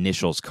has had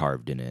initials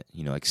carved in it.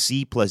 Like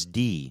C plus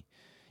D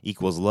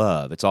equals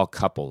love. It's all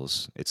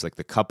couples. It's like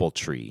the couple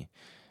tree.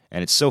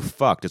 And it's so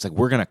fucked. It's like,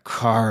 we're going to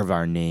carve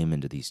our name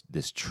into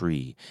this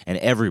tree. And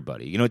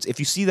everybody, if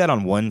you see that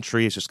on one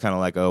tree, it's just kind of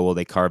like, oh, well,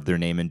 they carved their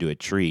name into a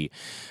tree.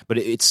 But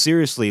it's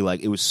seriously like,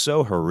 it was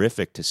so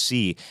horrific to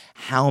see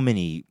how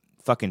many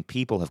fucking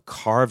people have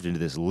carved into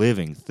this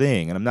living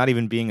thing. And I'm not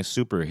even being a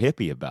super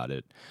hippie about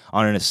it.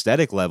 On an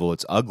aesthetic level,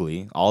 it's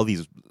ugly. All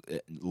these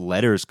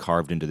letters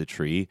carved into the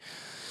tree.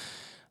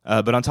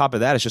 But on top of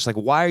that, it's just like,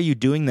 why are you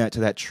doing that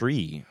to that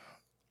tree?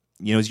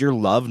 You know, is your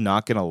love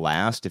not going to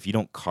last if you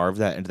don't carve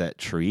that into that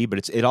tree?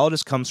 But it all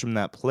just comes from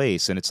that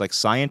place. And it's like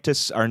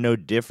scientists are no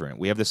different.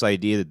 We have this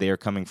idea that they are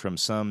coming from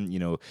some,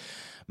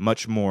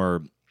 much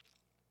more,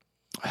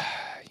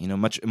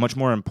 much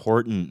more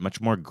important,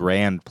 much more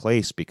grand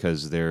place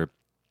because they're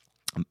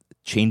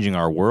changing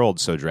our world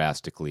so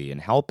drastically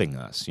and helping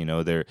us.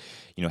 They're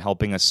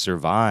helping us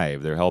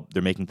survive.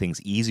 They're making things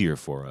easier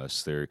for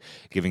us. They're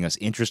giving us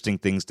interesting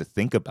things to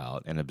think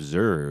about and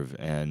observe.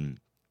 And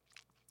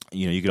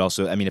you could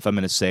also, if I'm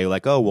going to say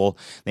like, oh, well,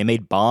 they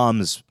made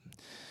bombs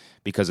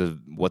because of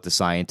what the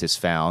scientists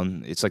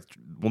found. It's like,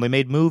 well, they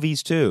made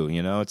movies too.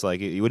 It's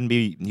like you wouldn't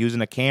be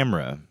using a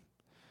camera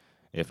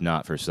if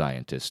not for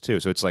scientists too.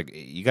 So it's like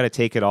you got to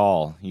take it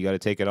all. You got to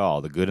take it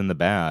all, the good and the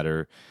bad,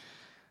 or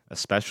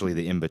especially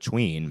the in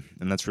between.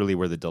 And that's really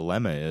where the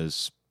dilemma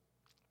is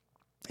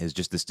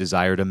just this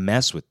desire to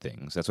mess with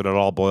things. That's what it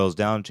all boils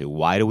down to.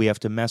 Why do we have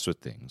to mess with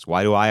things?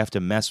 Why do I have to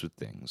mess with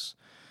things?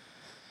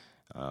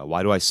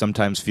 Why do I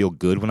sometimes feel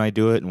good when I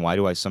do it, and why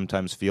do I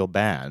sometimes feel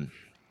bad?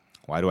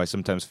 Why do I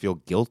sometimes feel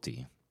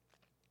guilty?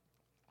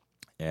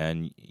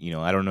 And,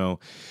 I don't know.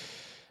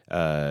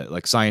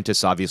 Like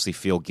scientists obviously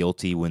feel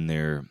guilty when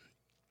their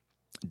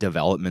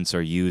developments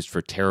are used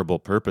for terrible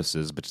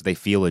purposes, but do they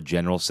feel a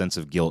general sense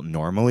of guilt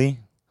normally?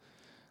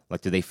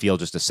 Like, do they feel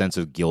just a sense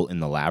of guilt in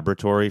the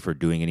laboratory for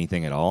doing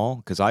anything at all?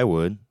 Because I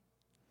would.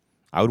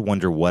 I would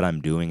wonder what I'm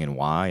doing and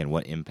why and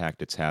what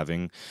impact it's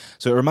having.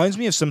 So it reminds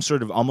me of some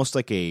sort of almost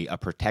like a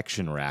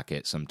protection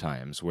racket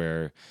sometimes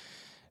where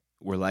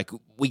we're like,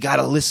 we got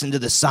to listen to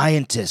the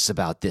scientists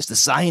about this. The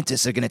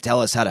scientists are going to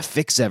tell us how to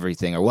fix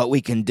everything or what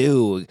we can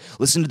do.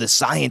 Listen to the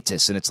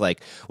scientists. And it's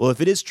like, well, if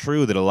it is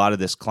true that a lot of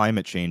this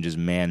climate change is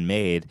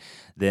man-made,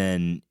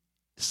 then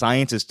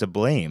science is to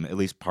blame, at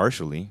least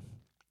partially.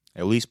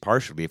 At least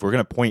partially. If we're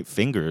going to point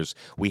fingers,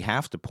 we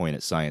have to point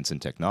at science and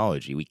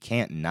technology. We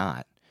can't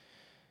not.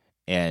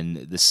 And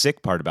the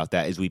sick part about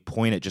that is we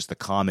point at just the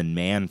common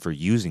man for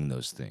using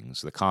those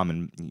things. The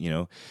common,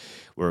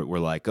 we're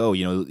like, oh,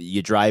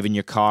 you drive in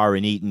your car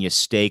and eating your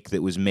steak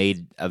that was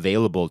made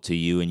available to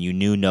you and you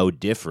knew no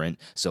different.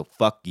 So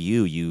fuck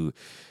you, you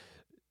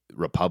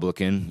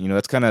Republican.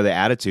 That's kind of the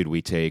attitude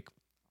we take.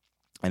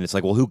 And it's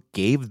like, well, who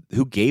gave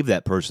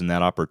that person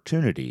that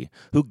opportunity?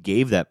 Who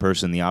gave that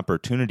person the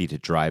opportunity to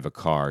drive a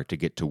car, to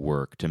get to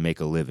work, to make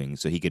a living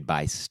so he could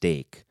buy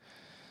steak?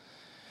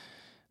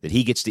 That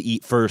he gets to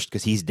eat first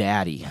because he's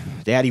daddy.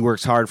 Daddy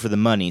works hard for the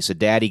money, so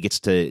daddy gets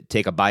to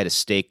take a bite of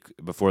steak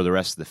before the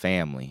rest of the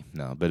family.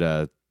 No,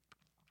 but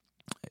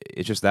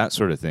it's just that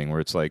sort of thing where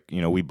it's like,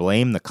 we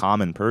blame the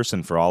common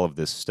person for all of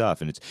this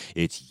stuff, and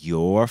it's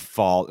your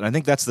fault. And I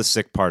think that's the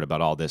sick part about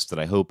all this, that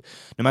I hope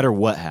no matter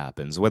what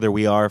happens, whether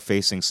we are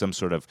facing some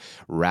sort of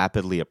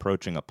rapidly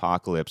approaching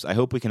apocalypse, I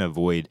hope we can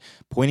avoid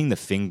pointing the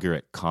finger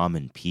at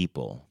common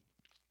people.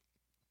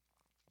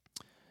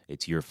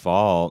 It's your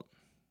fault.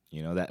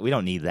 That we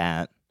don't need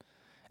that.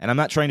 And I'm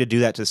not trying to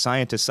do that to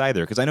scientists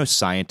either, because I know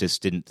scientists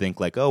didn't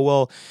think like, oh,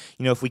 well,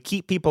 if we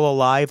keep people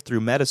alive through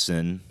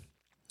medicine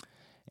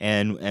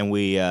and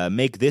we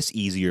make this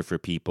easier for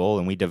people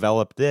and we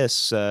develop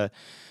this, we're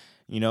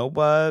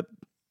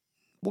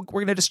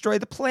going to destroy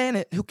the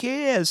planet. Who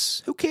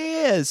cares? Who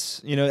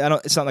cares?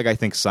 It's not like I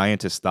think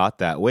scientists thought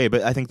that way,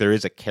 but I think there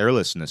is a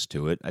carelessness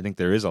to it. I think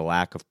there is a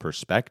lack of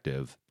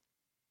perspective.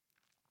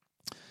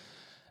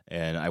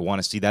 And I want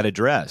to see that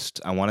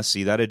addressed.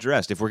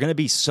 If we're going to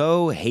be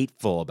so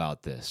hateful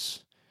about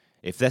this,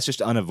 if that's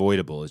just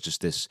unavoidable, it's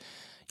just this,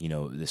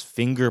 this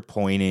finger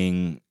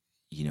pointing,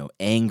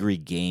 angry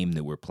game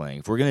that we're playing.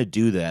 If we're going to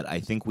do that,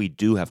 I think we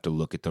do have to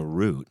look at the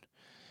root.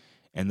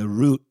 And the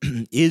root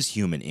is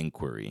human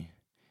inquiry.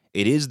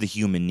 It is the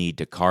human need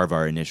to carve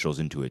our initials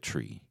into a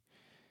tree.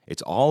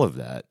 It's all of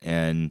that.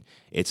 And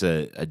it's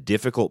a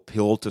difficult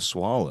pill to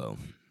swallow.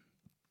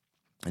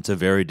 It's a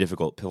very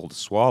difficult pill to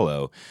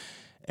swallow.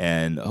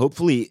 And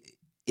hopefully,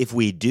 if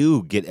we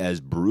do get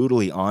as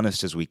brutally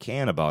honest as we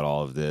can about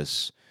all of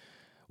this,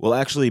 we'll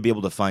actually be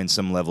able to find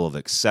some level of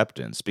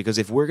acceptance. Because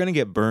if we're going to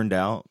get burned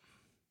out,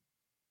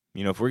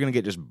 if we're going to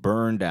get just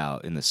burned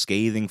out in the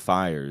scathing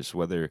fires,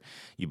 whether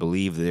you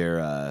believe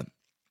they're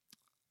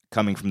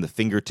coming from the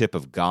fingertip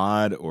of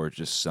God or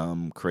just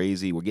some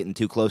crazy, we're getting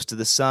too close to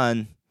the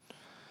sun,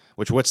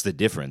 what's the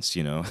difference,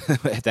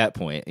 at that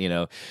point?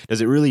 Does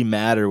it really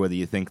matter whether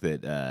you think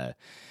that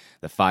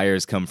the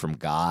fires come from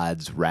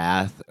God's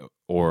wrath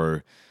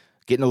or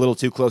getting a little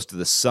too close to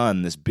the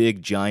sun, this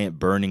big, giant,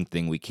 burning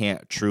thing we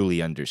can't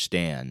truly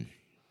understand?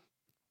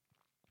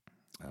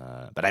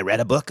 But I read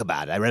a book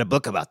about it. I read a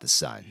book about the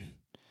sun.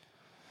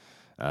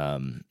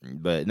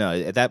 But no,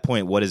 at that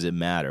point, what does it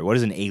matter? What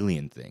does an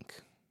alien think?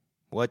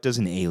 What does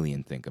an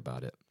alien think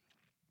about it?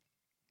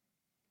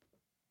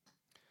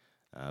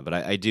 But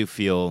I do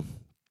feel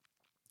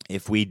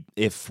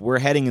if we're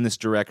heading in this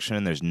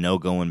direction, there's no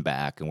going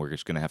back, and we're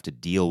just going to have to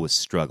deal with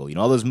struggle.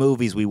 All those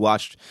movies we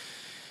watched,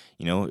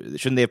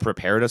 shouldn't they have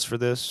prepared us for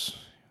this?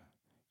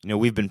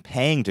 We've been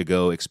paying to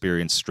go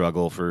experience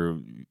struggle for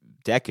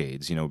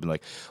decades.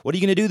 Like, what are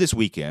you going to do this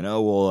weekend?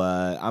 Oh, well,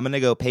 I'm going to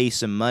go pay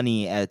some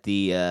money at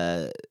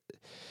the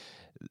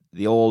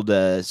old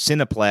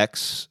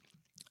Cineplex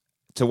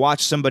to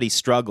watch somebody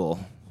struggle.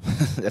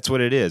 That's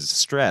what it is,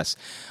 stress.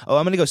 Oh,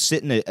 I'm going to go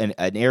sit in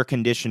an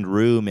air-conditioned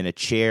room in a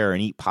chair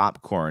and eat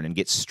popcorn and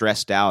get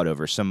stressed out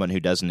over someone who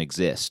doesn't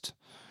exist.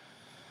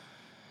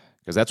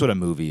 Because that's what a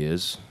movie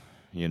is,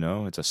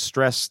 It's a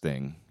stress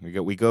thing.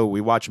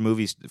 We watch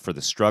movies for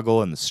the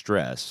struggle and the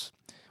stress.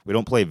 We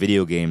don't play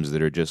video games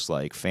that are just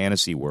like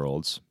fantasy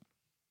worlds.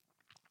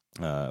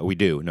 We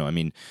do. No, I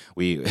mean,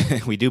 we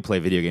do play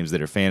video games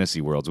that are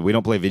fantasy worlds, but we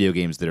don't play video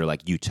games that are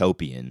like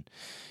utopian.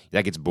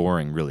 That gets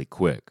boring really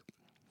quick.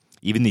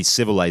 Even these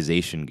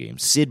civilization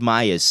games. Sid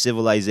Meier's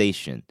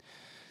Civilization.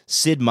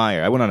 Sid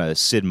Meier. I went on a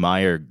Sid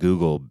Meier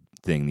Google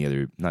thing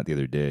it was the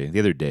other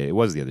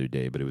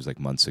day, but it was like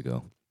months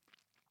ago.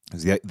 It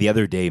was the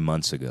other day,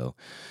 months ago,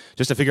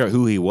 just to figure out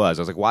who he was.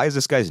 I was like, why is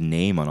this guy's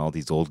name on all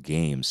these old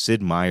games?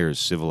 Sid Meier's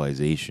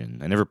Civilization.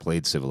 I never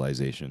played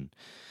Civilization.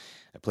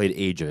 I played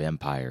Age of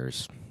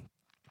Empires.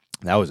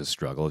 That was a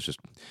struggle. It's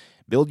just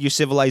build your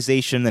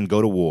civilization, then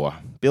go to war.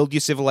 Build your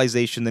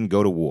civilization, then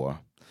go to war.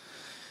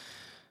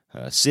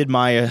 Sid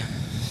Meier's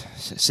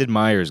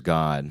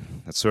God.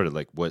 That's sort of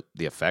like what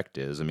the effect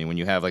is. I mean, when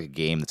you have like a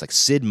game that's like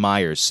Sid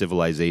Meier's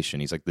Civilization,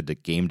 he's like the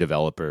game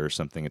developer or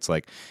something. It's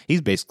like he's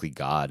basically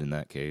God in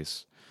that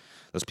case.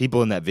 Those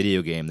people in that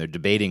video game, they're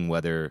debating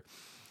whether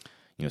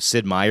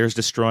Sid Meier's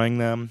destroying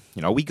them.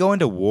 Are we going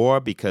to war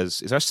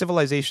because is our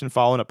civilization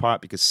falling apart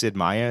because Sid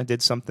Meier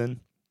did something?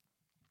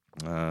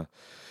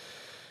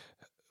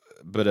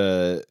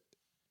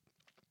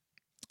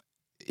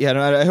 Yeah,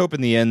 no, I hope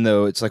in the end,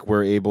 though, it's like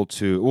we're able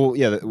to. Well,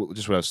 yeah,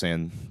 just what I was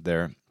saying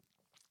there.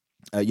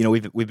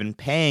 We've been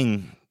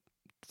paying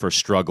for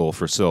struggle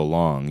for so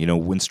long.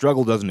 When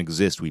struggle doesn't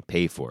exist, we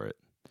pay for it,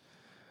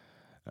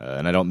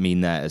 and I don't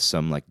mean that as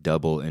some like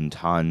double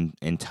entendre.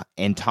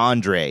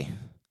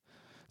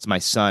 It's my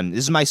son.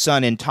 This is my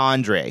son,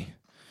 Entendre,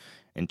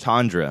 and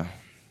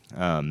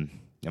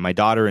my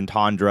daughter,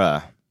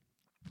 Entandra.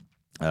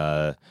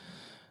 They're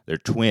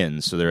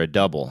twins, so they're a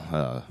double.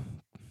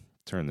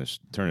 Turn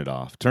it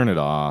off.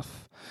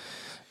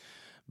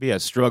 But yeah,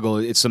 struggle,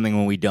 it's something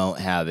when we don't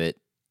have it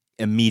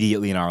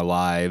immediately in our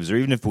lives, or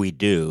even if we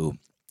do,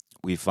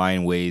 we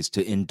find ways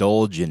to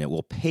indulge in it.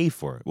 We'll pay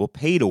for it. We'll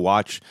pay to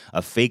watch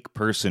a fake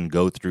person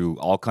go through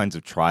all kinds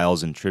of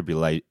trials and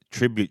tribulations.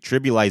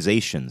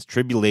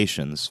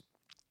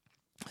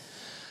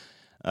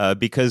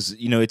 Because,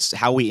 it's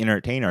how we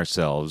entertain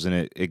ourselves,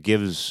 and it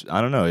gives,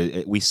 I don't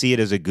know, we see it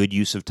as a good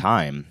use of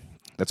time.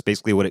 That's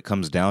basically what it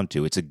comes down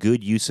to. It's a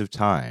good use of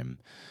time.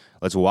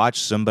 Let's watch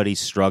somebody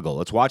struggle.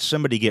 Let's watch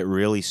somebody get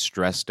really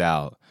stressed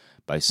out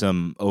by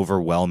some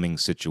overwhelming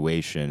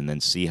situation and then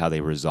see how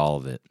they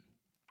resolve it.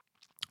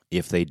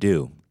 If they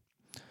do.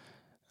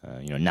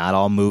 Not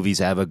all movies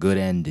have a good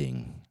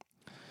ending.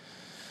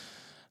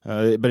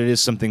 But it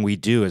is something we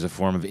do as a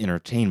form of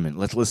entertainment.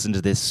 Let's listen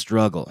to this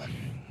struggle.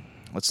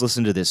 Let's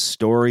listen to this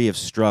story of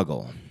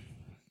struggle.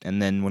 And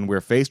then when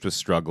we're faced with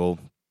struggle,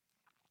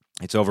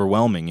 it's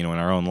overwhelming, in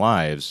our own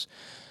lives,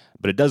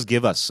 but it does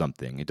give us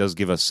something. It does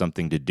give us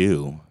something to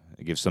do.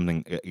 It gives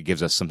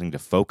us something to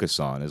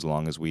focus on as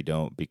long as we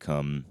don't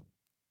become,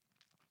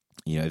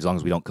 as long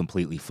as we don't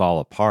completely fall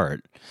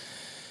apart.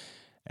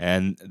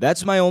 And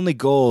that's my only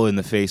goal in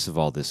the face of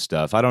all this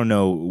stuff. I don't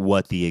know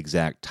what the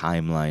exact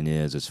timeline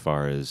is as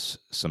far as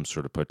some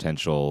sort of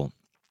potential,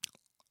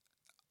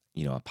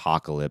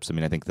 apocalypse. I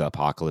mean, I think the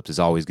apocalypse is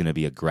always going to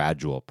be a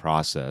gradual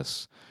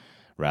process,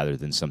 rather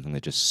than something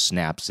that just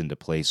snaps into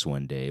place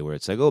one day where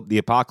it's like, oh, the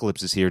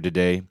apocalypse is here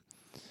today.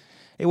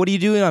 Hey, what are you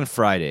doing on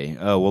Friday?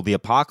 Oh, well, the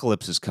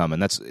apocalypse is coming.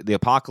 The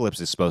apocalypse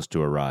is supposed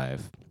to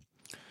arrive.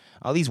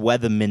 All these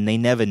weathermen, they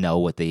never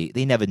know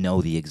they never know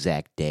the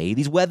exact day.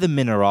 These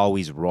weathermen are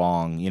always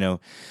wrong,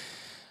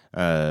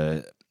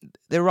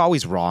 they're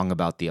always wrong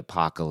about the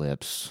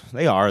apocalypse.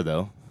 They are,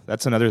 though.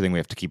 That's another thing we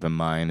have to keep in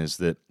mind is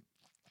that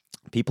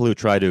people who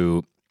try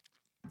to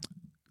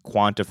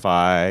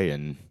quantify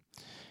and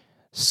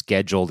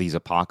schedule these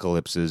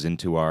apocalypses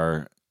into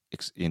our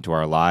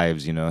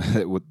lives,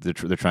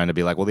 they're trying to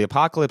be like, well, the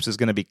apocalypse is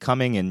going to be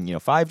coming in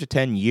 5 to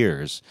 10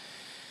 years.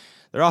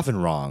 They're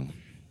often wrong,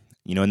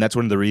 and that's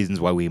one of the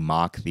reasons why we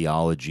mock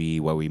theology,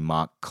 why we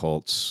mock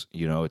cults.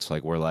 It's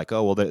like we're like,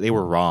 oh, well, they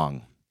were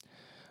wrong.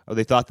 Oh,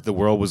 they thought that the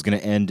world was going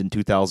to end in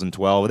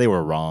 2012. They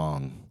were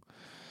wrong.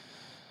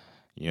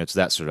 It's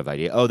that sort of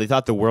idea. Oh, they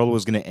thought the world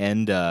was going to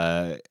end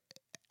at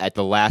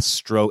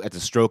the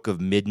stroke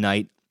of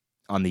midnight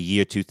on the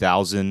year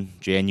 2000,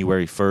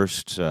 January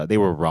 1st. They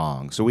were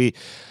wrong. So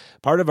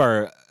part of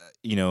our,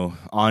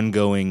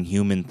 ongoing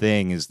human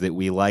thing is that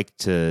we like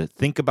to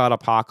think about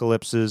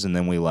apocalypses and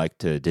then we like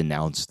to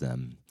denounce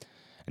them.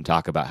 and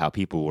talk about how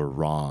people were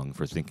wrong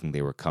for thinking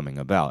they were coming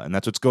about. And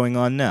that's what's going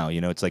on now.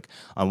 It's like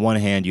on one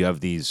hand you have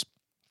these,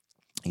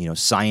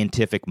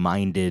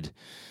 scientific-minded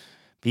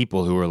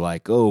people who are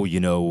like, oh,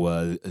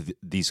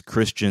 these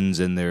Christians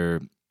and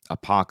their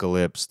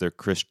apocalypse,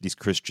 these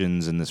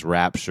Christians and this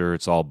rapture,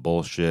 it's all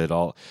bullshit.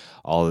 All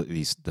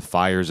the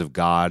fires of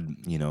God,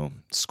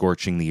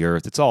 scorching the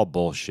earth, it's all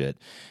bullshit.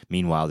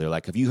 Meanwhile, they're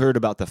like, have you heard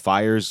about the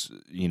fires,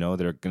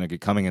 that are going to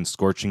get coming and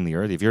scorching the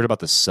earth? Have you heard about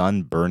the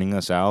sun burning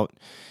us out?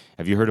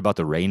 Have you heard about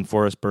the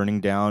rainforest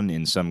burning down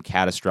in some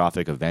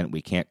catastrophic event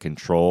we can't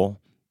control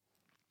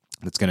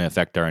that's going to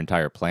affect our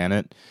entire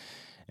planet?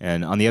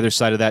 And on the other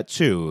side of that,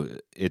 too,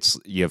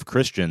 you have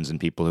Christians and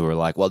people who are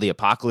like, well, the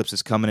apocalypse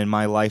is coming in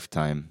my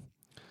lifetime.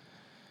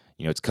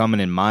 It's coming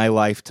in my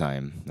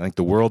lifetime. I think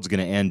the world's going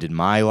to end in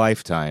my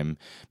lifetime.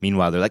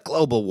 Meanwhile, they're like,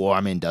 global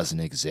warming doesn't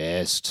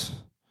exist.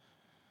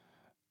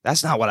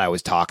 That's not what I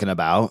was talking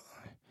about.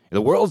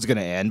 The world's going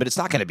to end, but it's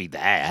not going to be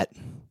that.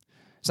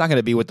 It's not going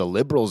to be what the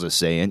liberals are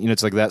saying.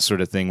 It's like that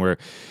sort of thing where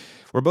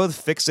we're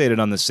both fixated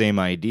on the same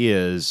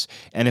ideas.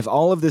 And if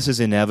all of this is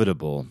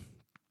inevitable,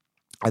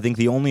 I think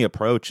the only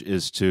approach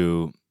is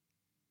to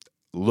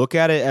look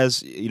at it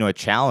as, a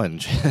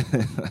challenge.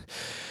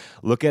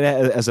 Look at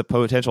it as a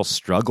potential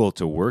struggle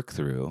to work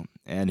through.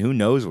 And who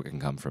knows what can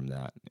come from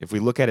that. If we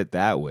look at it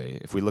that way,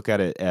 if we look at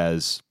it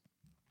as,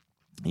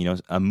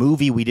 a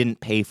movie we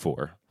didn't pay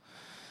for,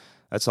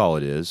 that's all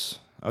it is.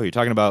 Oh, you're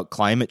talking about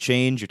climate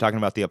change? You're talking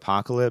about the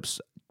apocalypse?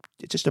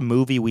 It's just a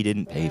movie we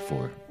didn't pay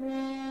for.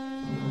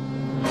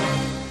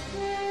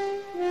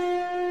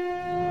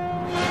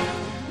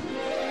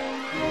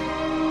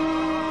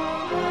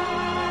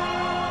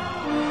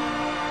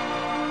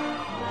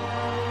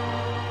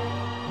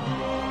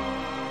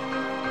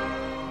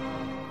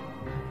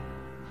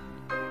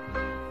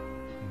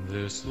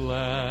 This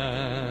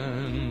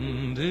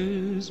land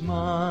is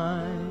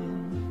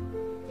mine.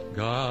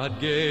 God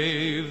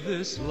gave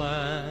this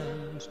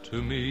land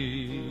to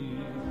me.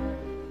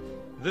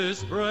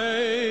 This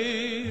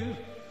brave,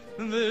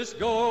 this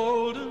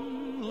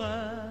golden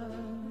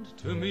land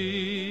to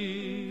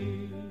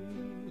me.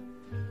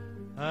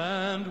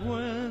 And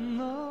when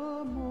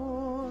the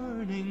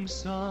morning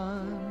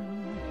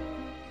sun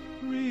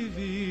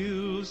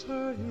reveals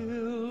her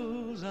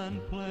hills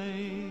and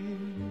plains,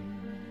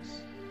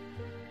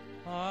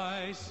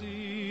 I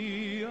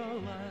see a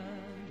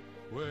land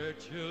where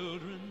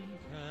children